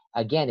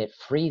 Again, it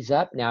frees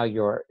up now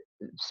your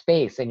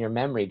space and your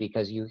memory,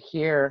 because you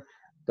hear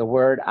the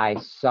word I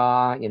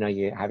saw,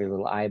 you have your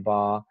little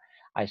eyeball.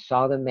 I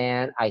saw the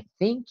man, I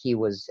think he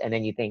was, and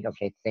then you think,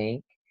 okay,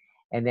 think.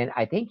 And then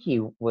I think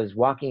he was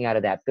walking out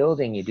of that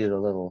building. You do the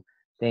little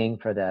thing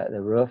for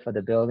the roof of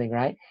the building,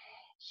 right?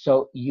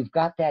 So you've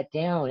got that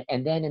down.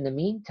 And then in the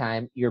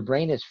meantime, your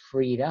brain is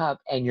freed up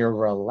and you're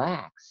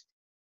relaxed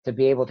to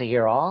be able to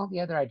hear all the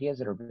other ideas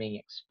that are being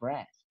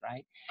expressed,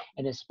 right?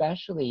 And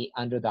especially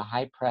under the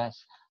high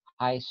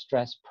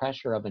stress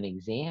pressure of an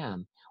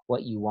exam,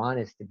 what you want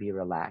is to be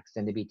relaxed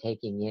and to be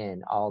taking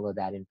in all of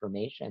that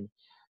information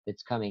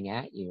that's coming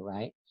at you,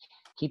 right?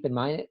 Keep in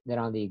mind that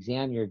on the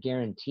exam, you're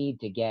guaranteed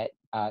to get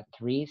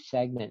 3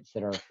 segments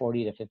that are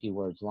 40 to 50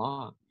 words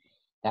long.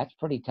 That's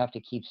pretty tough to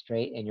keep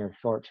straight in your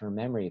short-term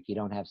memory if you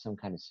don't have some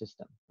kind of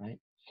system, right?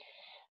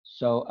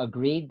 So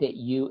agreed that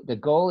the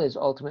goal is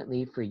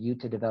ultimately for you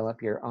to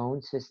develop your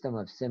own system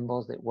of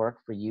symbols that work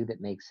for you, that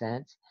make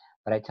sense.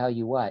 But I tell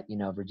you what,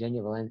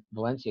 Virginia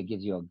Valencia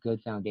gives you a good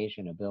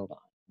foundation to build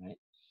on, right?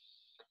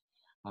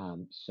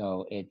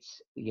 So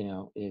it's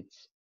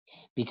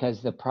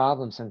because the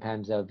problem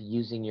sometimes of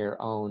using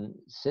your own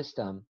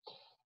system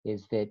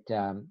is that,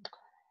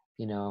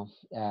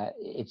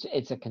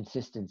 it's a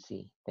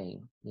consistency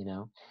thing,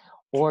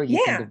 or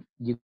you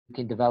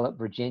can develop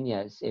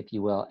Virginia's, if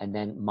you will, and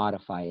then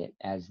modify it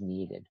as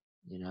needed,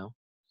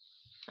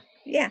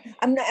 Yeah,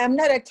 I'm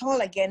not at all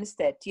against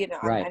it,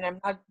 Right. and I'm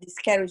not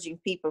discouraging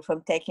people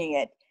from taking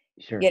it,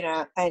 Sure.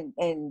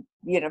 and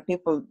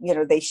people,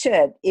 they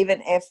should,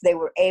 even if they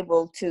were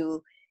able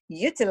to,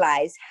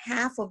 utilize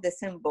half of the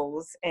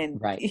symbols and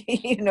Right.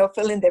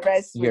 fill in the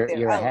rest with their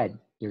You're own. ahead.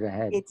 You're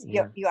ahead. It's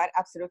Yeah. you are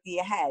absolutely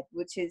ahead,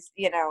 which is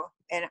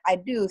and I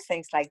do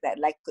things like that,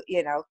 like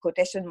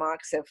quotation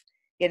marks of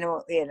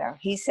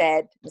he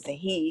said, was a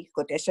he,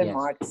 quotation Yes.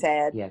 mark,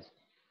 said, Yes.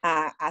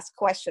 ask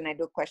question, I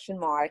do question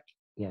mark,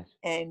 Yes.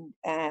 and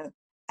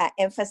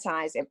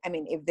emphasize. I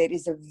mean, if there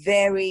is a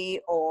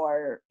very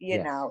or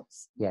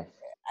Yes. Yes.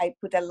 I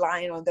put a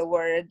line on the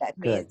word that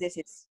means Good. this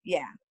is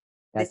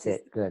That's this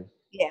is it. Good.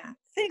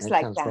 things That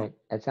like sounds that. great.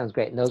 That sounds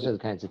great. And those are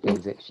the kinds of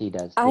things that she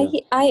does I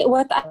too.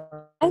 what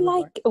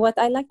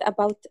I liked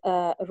about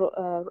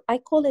I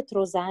call it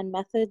Roseanne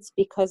methods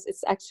because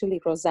it's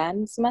actually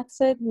Roseanne's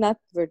method, not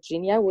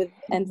Virginia.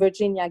 And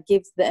Virginia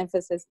gives the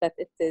emphasis that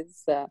it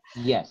is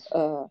Yes.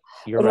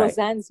 You're right.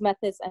 Roseanne's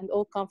methods, and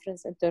all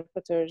conference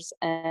interpreters.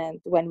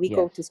 And when we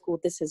go Yes. to school,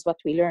 this is what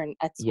we learn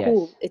at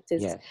school.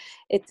 Yes.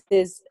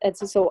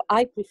 It's so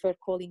I prefer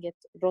calling it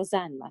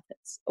Roseanne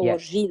methods or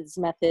Yes. Gilles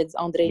methods,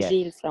 André Yes.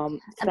 Gilles from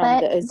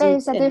But the there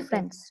is a in-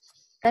 difference.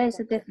 There is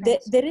a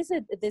difference.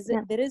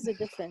 there is a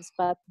difference,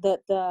 but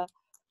the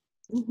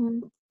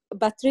Mhm.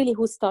 but really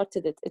who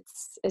started it?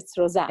 It's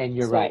Roseanne. And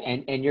you're So, right.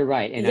 And you're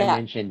right. And yeah. I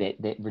mentioned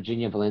that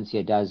Virginia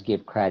Valencia does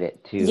give credit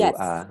to Yes.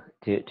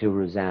 to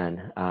Roseanne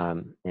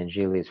and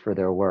Julius for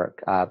their work.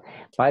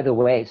 By the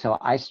way, so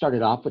I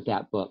started off with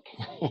that book,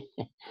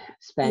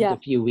 spent Yeah. a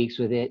few weeks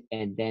with it,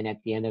 and then at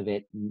the end of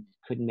it,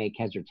 couldn't make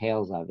heads or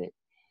tails of it.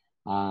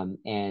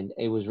 And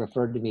it was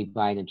referred to me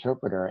by an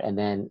interpreter, and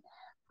then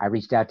I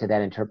reached out to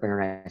that interpreter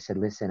and I said,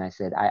 listen, I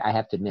said, I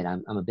have to admit,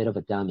 I'm a bit of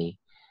a dummy.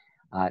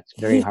 It's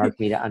very hard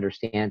for me to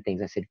understand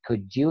things. I said,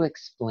 could you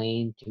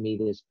explain to me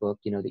this book,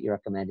 that you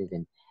recommended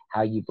and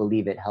how you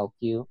believe it helped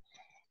you?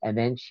 And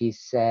then she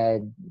said,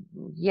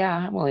 yeah,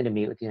 I'm willing to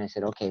meet with you. And I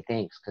said, okay,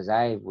 thanks, because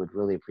I would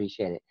really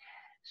appreciate it.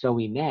 So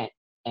we met,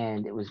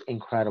 and it was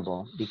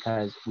incredible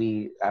because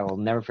I will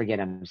never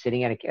forget, I'm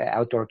sitting at an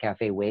outdoor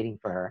cafe waiting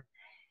for her.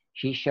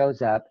 She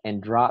shows up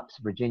and drops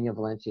Virginia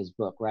Valencia's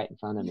book right in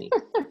front of me.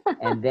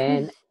 And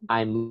then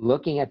I'm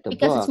looking at the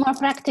Because book. it's more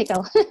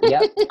practical.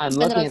 Yep, I'm than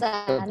looking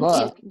at the Roseanne.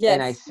 book, Yes.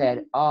 and I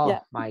said, oh,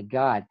 Yeah. my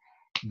God,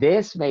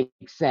 this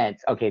makes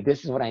sense. Okay,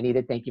 this is what I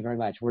needed. Thank you very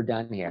much. We're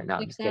done here. No,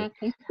 I'm just kidding.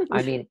 Exactly.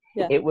 I mean,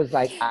 Yeah. it was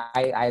like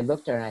I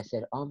looked at her and I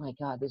said, oh, my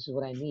God, this is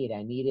what I need.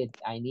 I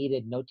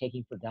needed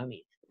note-taking for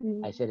dummies.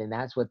 I said, and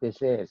that's what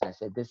this is. I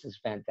said, this is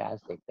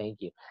fantastic.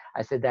 Thank you.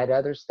 I said, that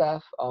other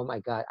stuff, oh, my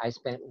God, I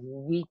spent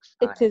weeks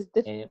on It is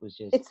it, and it was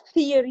just, it's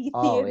theory.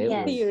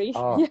 Yes. Theory.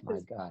 oh, Yes. my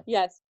God.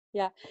 Yes.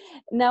 Yeah.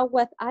 Now,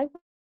 what I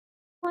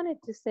wanted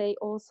to say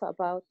also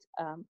about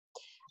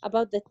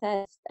the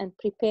test and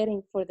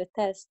preparing for the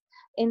test.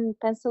 In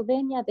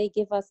Pennsylvania, they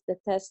give us the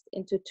test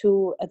into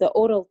two, the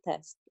oral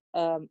test,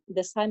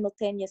 the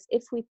simultaneous.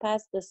 If we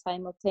pass the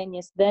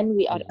simultaneous, then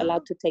we are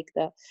allowed to take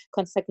the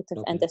consecutive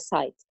and the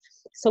sight.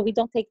 So we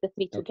don't take the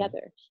three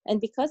together.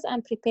 And because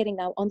I'm preparing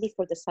now only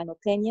for the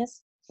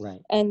simultaneous, right,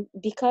 and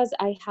because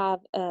I have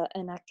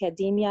an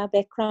academia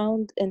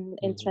background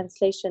in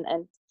translation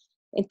and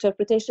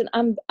interpretation,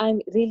 I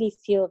really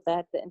feel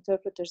that the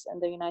interpreters in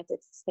the United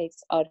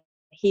States are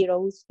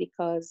heroes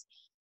because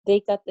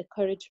they got the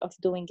courage of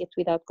doing it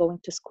without going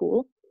to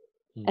school,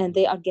 and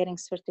they are getting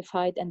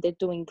certified, and they're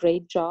doing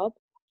great job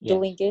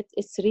doing it.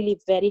 It's really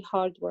very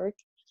hard work.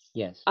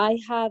 Yes. I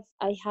have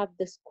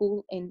the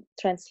school in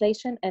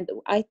translation, and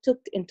I took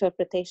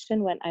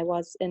interpretation when I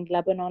was in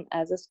Lebanon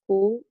as a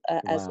school,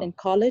 as in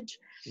college.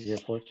 You're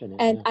fortunate.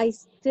 And I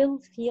still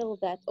feel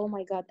that, oh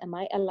my God, am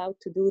I allowed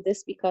to do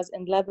this? Because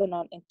in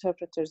Lebanon,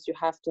 interpreters, you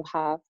have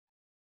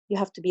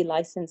to be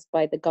licensed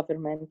by the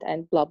government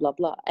and blah, blah,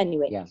 blah.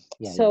 Anyway,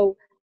 so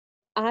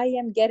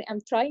I'm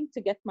trying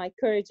to get my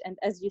courage. And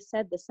as you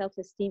said, the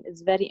self-esteem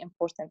is very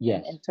important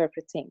in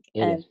interpreting.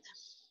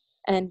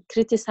 And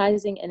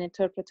criticizing an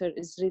interpreter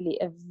is really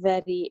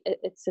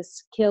it's a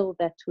skill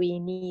that we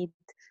need,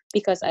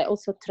 because I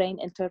also train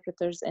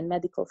interpreters in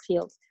medical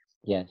fields.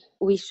 Yes.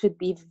 We should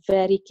be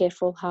very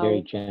careful how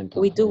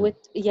we do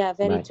it. Yeah,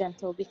 very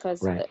gentle,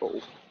 because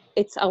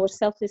it's our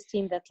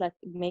self-esteem that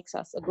makes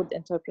us a good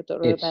interpreter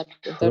or a bad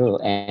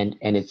interpreter. And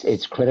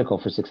it's critical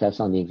for success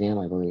on the exam,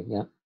 I believe.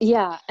 Yeah.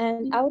 Yeah,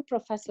 and our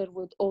professor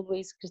would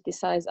always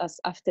criticize us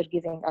after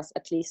giving us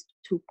at least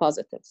 2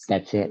 positives.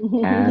 That's it.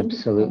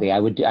 Absolutely. I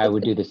would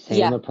do the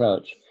same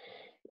approach.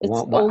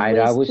 I'd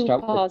always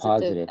start with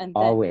positive. And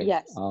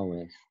then,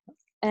 always.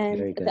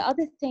 And the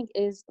other thing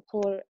is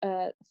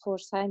for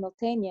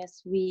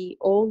simultaneous, we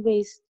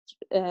always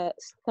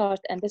start,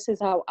 and this is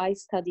how I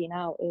study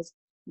now, is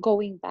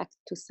going back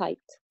to sight.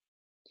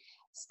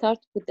 Start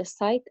with the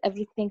sight,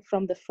 everything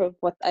from the first.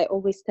 What I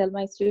always tell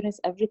my students,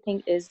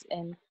 everything is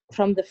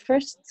from the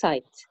first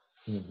sight.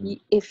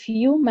 If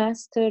you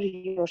master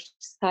your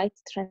sight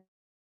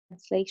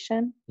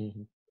translation,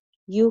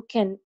 you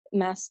can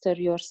master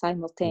your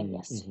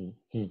simultaneous.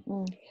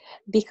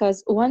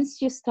 Because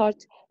once you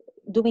start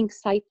doing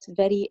sight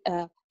very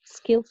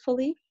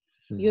skillfully,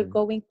 you're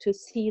going to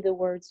see the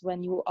words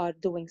when you are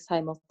doing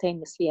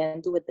simultaneously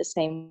and do it the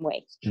same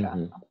way.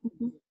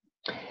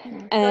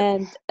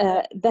 And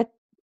that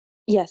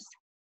Yes.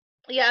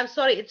 Yeah, I'm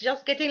sorry. It's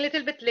just getting a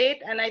little bit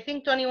late, and I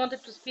think Tony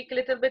wanted to speak a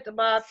little bit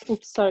about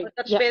Oops, sorry. or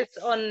touch Yeah. base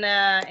on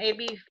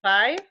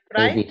AB5,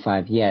 right?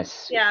 AB5,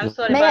 yes. Yeah, I'm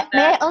sorry May about may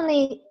that. I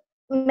only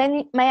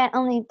may I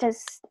only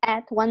just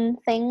add one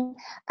thing?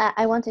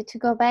 I wanted to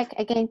go back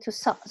again to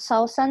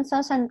Susan.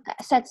 Susan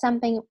said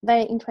something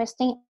very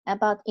interesting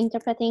about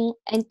interpreting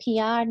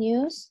NPR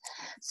news.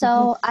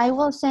 So I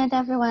will send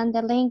everyone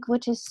the link,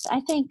 which is,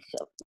 I think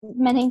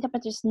many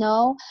interpreters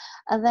know.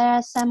 There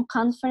are some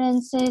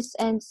conferences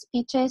and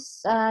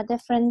speeches,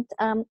 different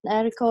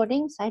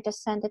recordings. I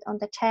just sent it on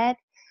the chat.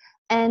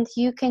 And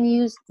you can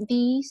use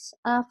these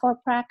for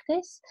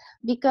practice,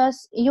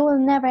 because you will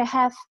never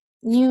have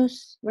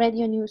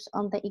radio news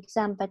on the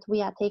exam that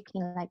we are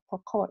taking like for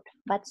court,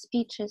 but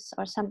speeches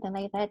or something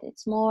like that,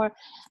 it's more,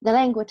 the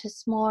language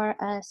is more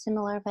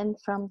similar than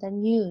from the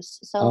news.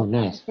 So Oh,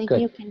 nice. I think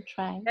Good. you can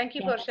try. Thank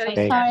you Yeah. for So sharing,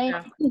 Great. sorry.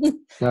 Sasha.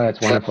 No,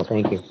 that's wonderful.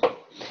 Thank you.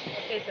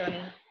 Okay,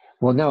 Tony.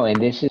 Well, no, and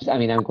this is, I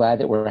mean, I'm glad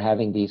that we're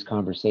having these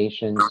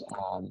conversations,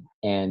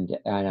 and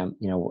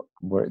you know,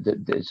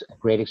 there's a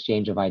great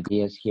exchange of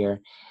ideas here.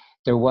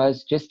 There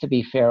was, just to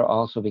be fair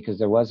also, because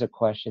there was a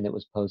question that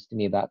was posed to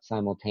me about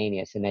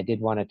simultaneous, and I did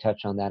want to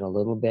touch on that a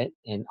little bit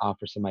and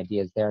offer some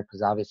ideas there,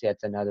 because obviously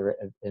that's another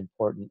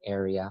important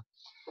area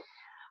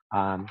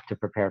to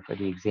prepare for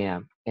the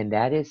exam. And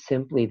that is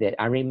simply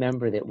that I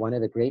remember that one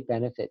of the great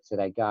benefits that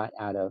I got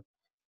out of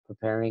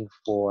preparing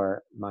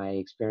for my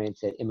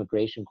experience at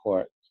Immigration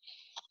Court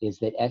is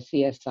that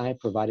SCSI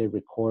provided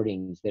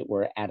recordings that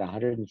were at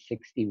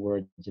 160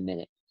 words a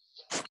minute.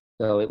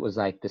 So it was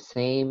like the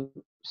same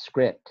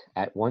script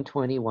at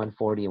 120,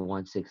 140, and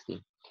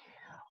 160.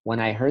 When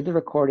I heard the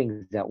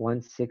recordings at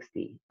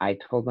 160, I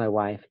told my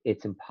wife,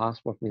 it's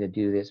impossible for me to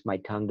do this. My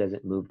tongue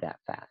doesn't move that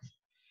fast.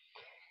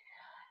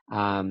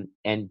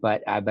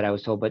 But I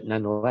was told, but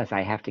nonetheless,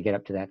 I have to get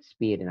up to that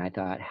speed. And I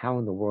thought, how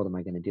in the world am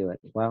I going to do it?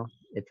 Well,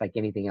 it's like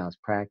anything else,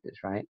 practice,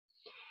 right?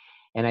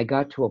 And I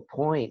got to a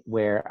point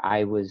where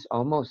I was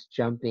almost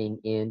jumping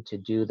in to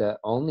do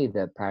only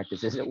the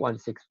practices at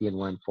 160 and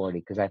 140,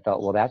 because I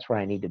felt, well, that's where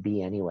I need to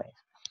be anyways.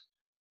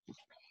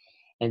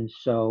 And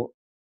so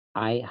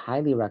I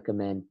highly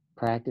recommend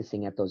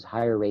practicing at those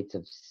higher rates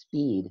of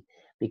speed,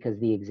 because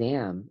the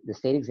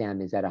state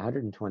exam is at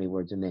 120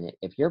 words a minute.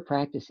 If you're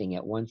practicing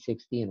at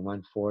 160 and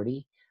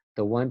 140,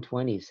 the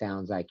 120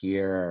 sounds like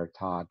you're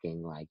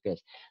talking like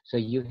this. So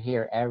you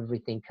hear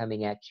everything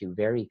coming at you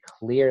very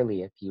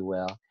clearly, if you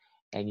will,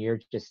 and you're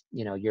just,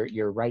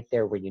 you're right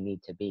there where you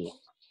need to be.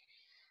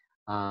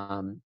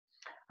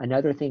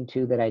 Another thing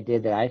too that I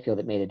did that I feel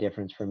that made a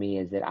difference for me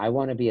is that I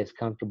want to be as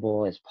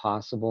comfortable as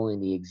possible in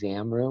the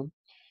exam room.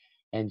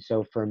 And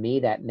so for me,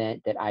 that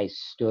meant that I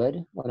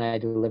stood when I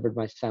delivered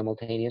my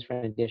simultaneous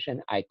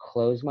rendition. I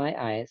closed my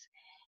eyes,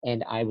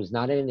 and I was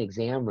not in an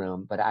exam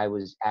room, but I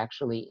was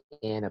actually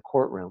in a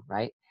courtroom,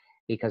 right?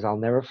 Because I'll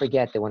never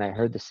forget that when I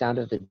heard the sound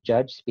of the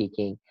judge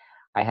speaking,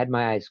 I had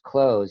my eyes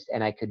closed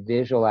and I could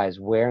visualize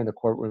where in the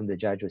courtroom the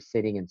judge was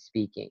sitting and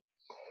speaking.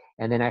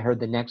 And then I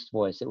heard the next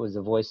voice. It was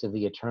the voice of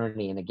the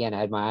attorney. And again, I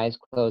had my eyes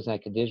closed and I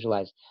could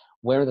visualize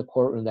where in the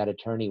courtroom that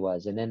attorney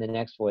was. And then the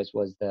next voice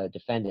was the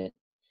defendant.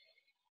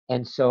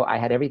 And so I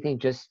had everything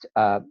just,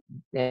 and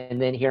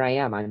then here I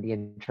am. I'm the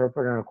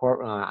interpreter in a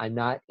courtroom. I'm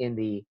not in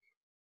the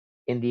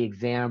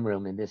exam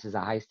room, and this is a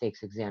high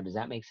stakes exam. Does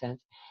that make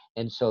sense?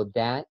 And so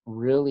that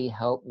really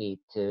helped me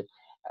to,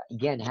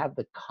 again, have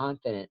the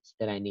confidence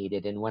that I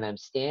needed. And when I'm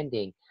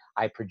standing,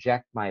 I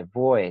project my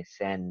voice,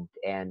 and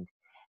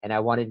I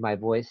wanted my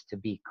voice to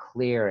be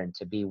clear and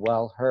to be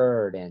well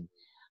heard, and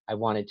I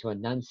wanted to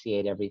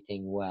enunciate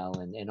everything well,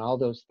 and all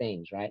those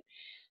things, right?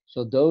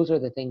 So those are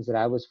the things that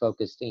I was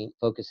focusing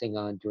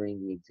on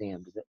during the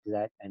exam. Does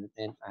that and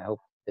I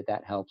hope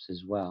that helps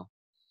as well.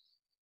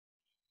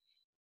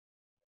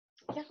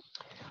 Yeah.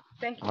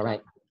 Thank you. All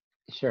right.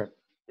 Sure.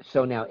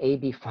 So now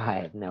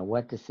AB5. Now,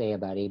 what to say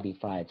about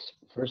AB5?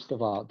 First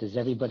of all, does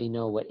everybody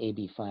know what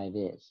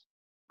AB5 is?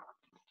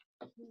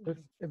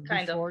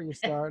 Kind of. Before you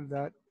start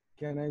that,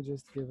 can I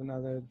just give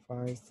another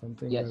advice,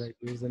 something Yes. that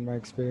I use in my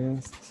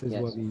experience? This is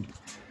Yes. what we,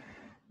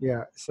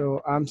 yeah.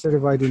 So I'm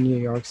certified in New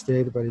York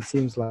State, but it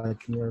seems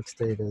like New York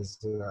State is,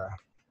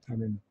 I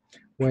mean,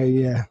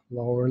 way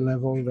lower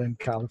level than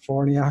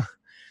California.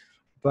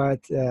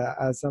 But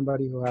as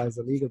somebody who has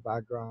a legal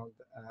background,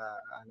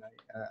 and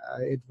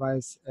I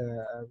advise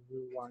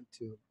everyone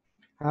to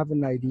have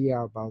an idea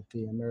about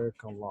the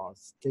American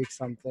laws. Take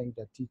something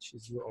that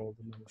teaches you all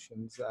the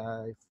notions.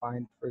 I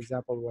find, for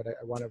example,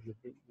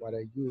 what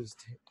I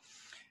used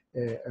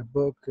a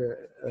book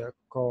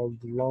called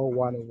Law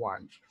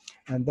 101,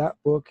 and that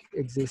book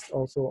exists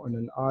also in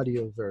an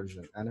audio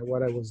version. And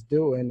what I was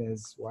doing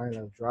is while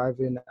I was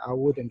driving, I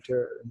would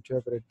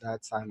interpret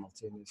that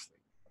simultaneously.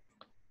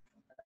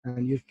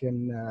 And you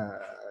can,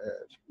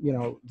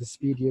 the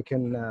speed you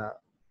can.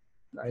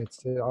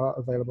 It's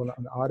available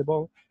on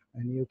Audible,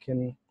 and you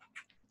can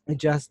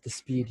adjust the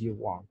speed you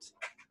want.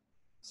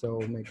 So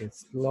make it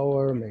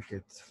slower, make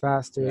it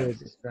faster, Yes.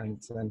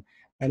 different, and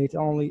it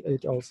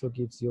also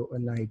gives you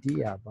an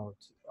idea about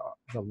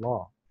the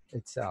law.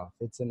 itself.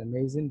 It's an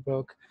amazing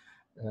book,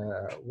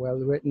 well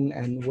written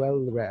and well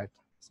read.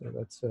 So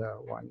that's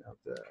one of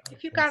the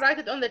If you things. can write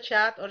it on the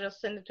chat or just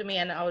send it to me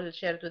and I will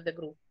share it with the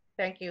group.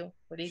 Thank you,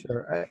 Walid.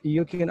 Sure.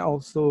 You can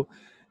also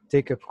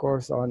take a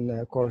course on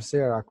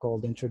Coursera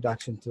called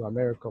Introduction to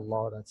American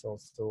Law. That's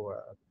also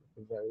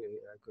a very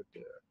good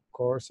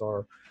course,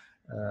 or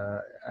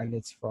and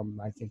it's from,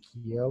 I think,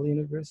 Yale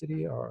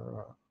University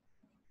or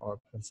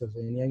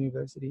Pennsylvania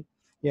University.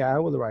 Yeah, I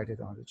will write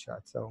it on the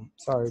chat. So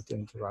sorry to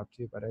interrupt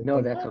you, but I No,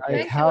 think that's Oh, okay. it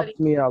thank you, Walid. helped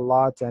me a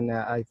lot, and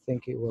I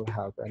think it will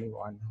help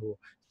anyone who,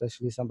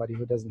 especially somebody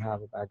who doesn't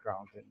have a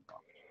background in law.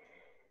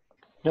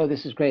 No,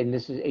 this is great. And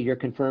this is, you're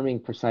confirming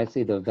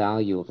precisely the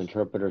value of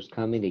interpreters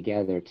coming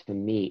together to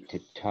meet, to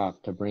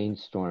talk, to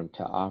brainstorm,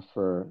 to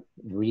offer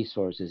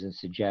resources and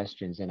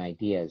suggestions and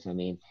ideas. I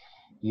mean,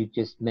 you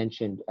just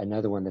mentioned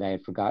another one that I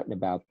had forgotten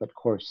about, but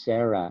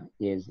Coursera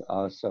is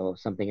also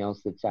something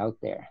else that's out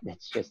there.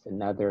 That's just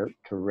another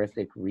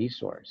terrific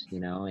resource, you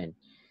know, and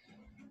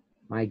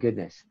my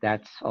goodness,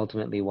 that's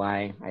ultimately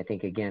why I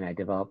think, again, I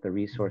developed the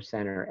Resource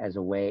Center as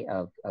a way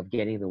of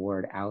getting the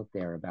word out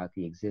there about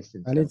the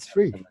existence And of it's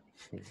free. some of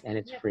these things. And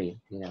it's Yeah. free,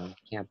 you know,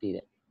 can't beat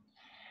it.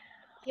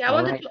 Yeah, I All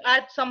wanted right. to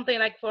add something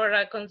like for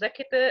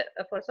consecutive,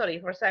 for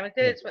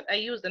simultaneous, what I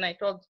used, and I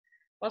told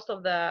most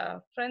of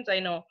the friends I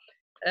know,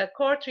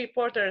 court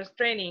reporters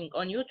training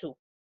on YouTube.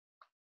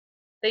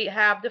 They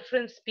have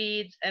different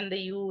speeds and they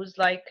use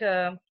like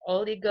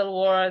all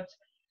legal words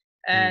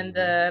and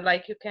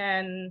like you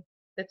can,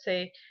 let's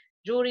say,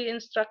 jury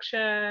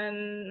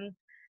instruction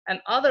and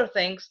other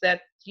things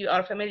that you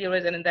are familiar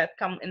with and that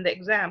come in the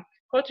exam.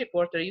 Court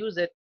reporter use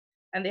it,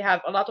 and they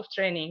have a lot of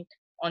training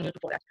on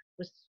YouTube for that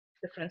with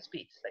different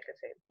speeds, like I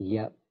said.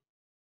 Yep.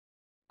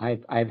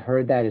 I've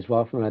heard that as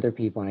well from other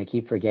people, and I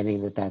keep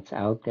forgetting that that's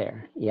out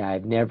there. Yeah,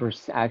 I've never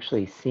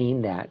actually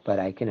seen that, but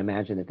I can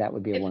imagine that that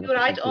would be a If you wonderful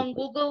write thing on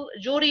Google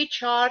jury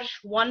charge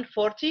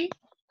 140,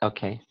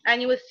 Okay.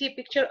 and you will see a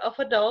picture of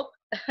a dog.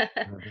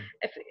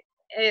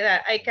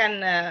 If I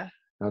can,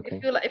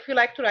 Okay. if you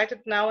like to write it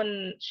now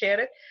and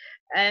share it,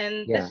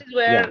 and Yeah. this is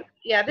where,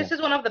 Yeah. this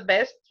is one of the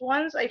best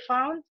ones I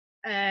found,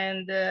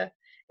 and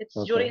it's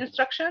jury Okay.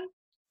 instruction.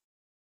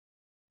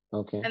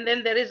 Okay. And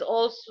then there is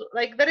also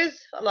like there is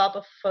a lot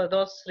of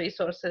those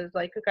resources.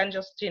 Like you can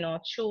just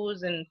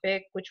choose and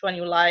pick which one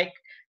you like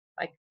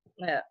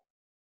uh,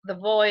 the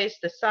voice,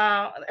 the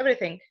sound,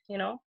 everything.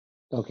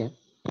 Okay.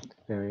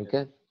 Very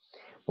good.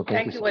 Well, thank you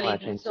Thank you, so Walid.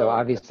 much. And so So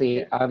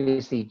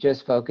obviously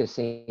just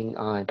focusing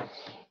on,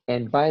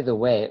 and by the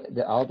way,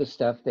 all the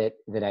stuff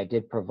that I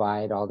did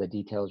provide, all the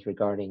details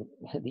regarding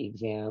the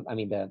exam, I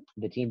mean,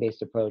 the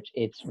team-based approach,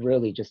 it's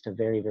really just a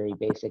very, very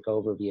basic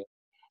overview.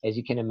 As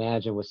you can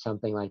imagine with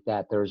something like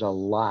that, there's a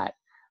lot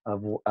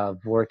of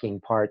working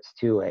parts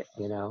to it,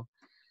 you know.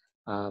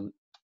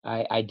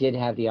 I did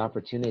have the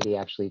opportunity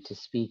actually to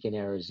speak in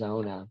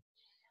Arizona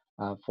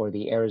for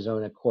the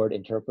Arizona Court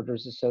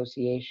Interpreters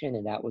Association,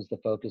 and that was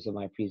the focus of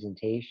my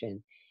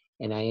presentation.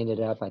 And I ended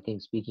up, I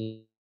think,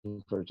 speaking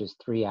for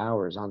just 3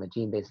 hours on the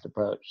team-based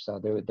approach. So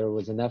there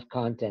was enough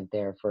content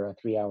there for a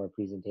 3-hour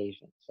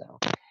presentation. So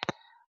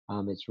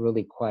it's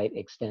really quite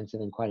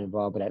extensive and quite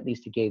involved, but at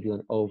least it gave you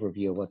an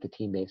overview of what the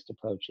team-based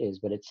approach is.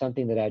 But it's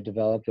something that I've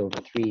developed over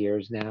 3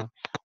 years now.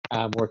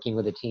 I'm working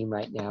with a team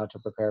right now to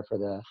prepare for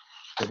the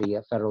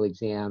federal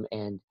exam,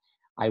 and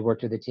I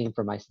worked with a team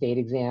for my state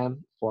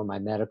exam, for my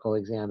medical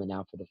exam, and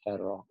now for the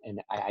federal.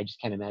 And I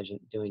just can't imagine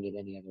doing it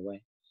any other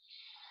way.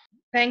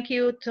 thank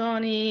you,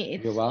 Tony.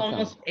 You're It's welcome.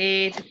 almost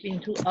 8. It's been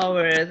 2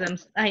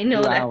 hours. I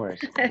know 2 that hours.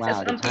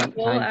 Wow, the some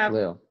people time have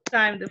flew.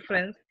 time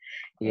difference.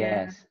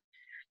 Yes.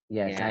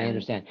 Yes, Yeah, I and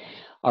understand.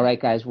 All right,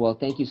 guys. Well,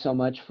 thank you so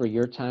much for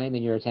your time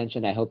and your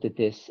attention. I hope that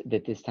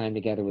this time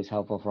together was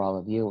helpful for all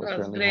of you. It was that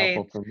was certainly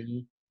helpful great. for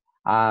me.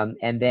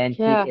 And then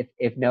Yeah.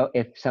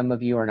 if some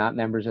of you are not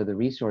members of the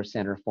Resource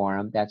Center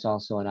Forum, that's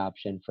also an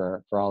option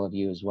for all of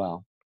you as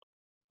well.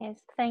 Yes,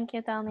 thank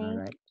you, All Tony.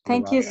 right. You're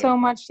Thank you welcome. so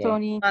much, Okay.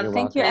 Tony. It was You're a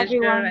Thank you, welcome. pleasure,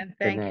 everyone. and Good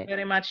thank you night.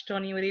 very much,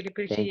 Tony. We really Thank you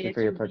appreciate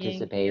for your you being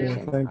Yeah, here.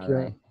 participation. thank All you.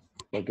 right.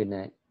 Okay, good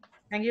night.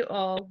 Thank you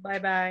all. Bye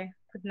bye.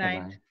 Good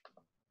night. Bye-bye.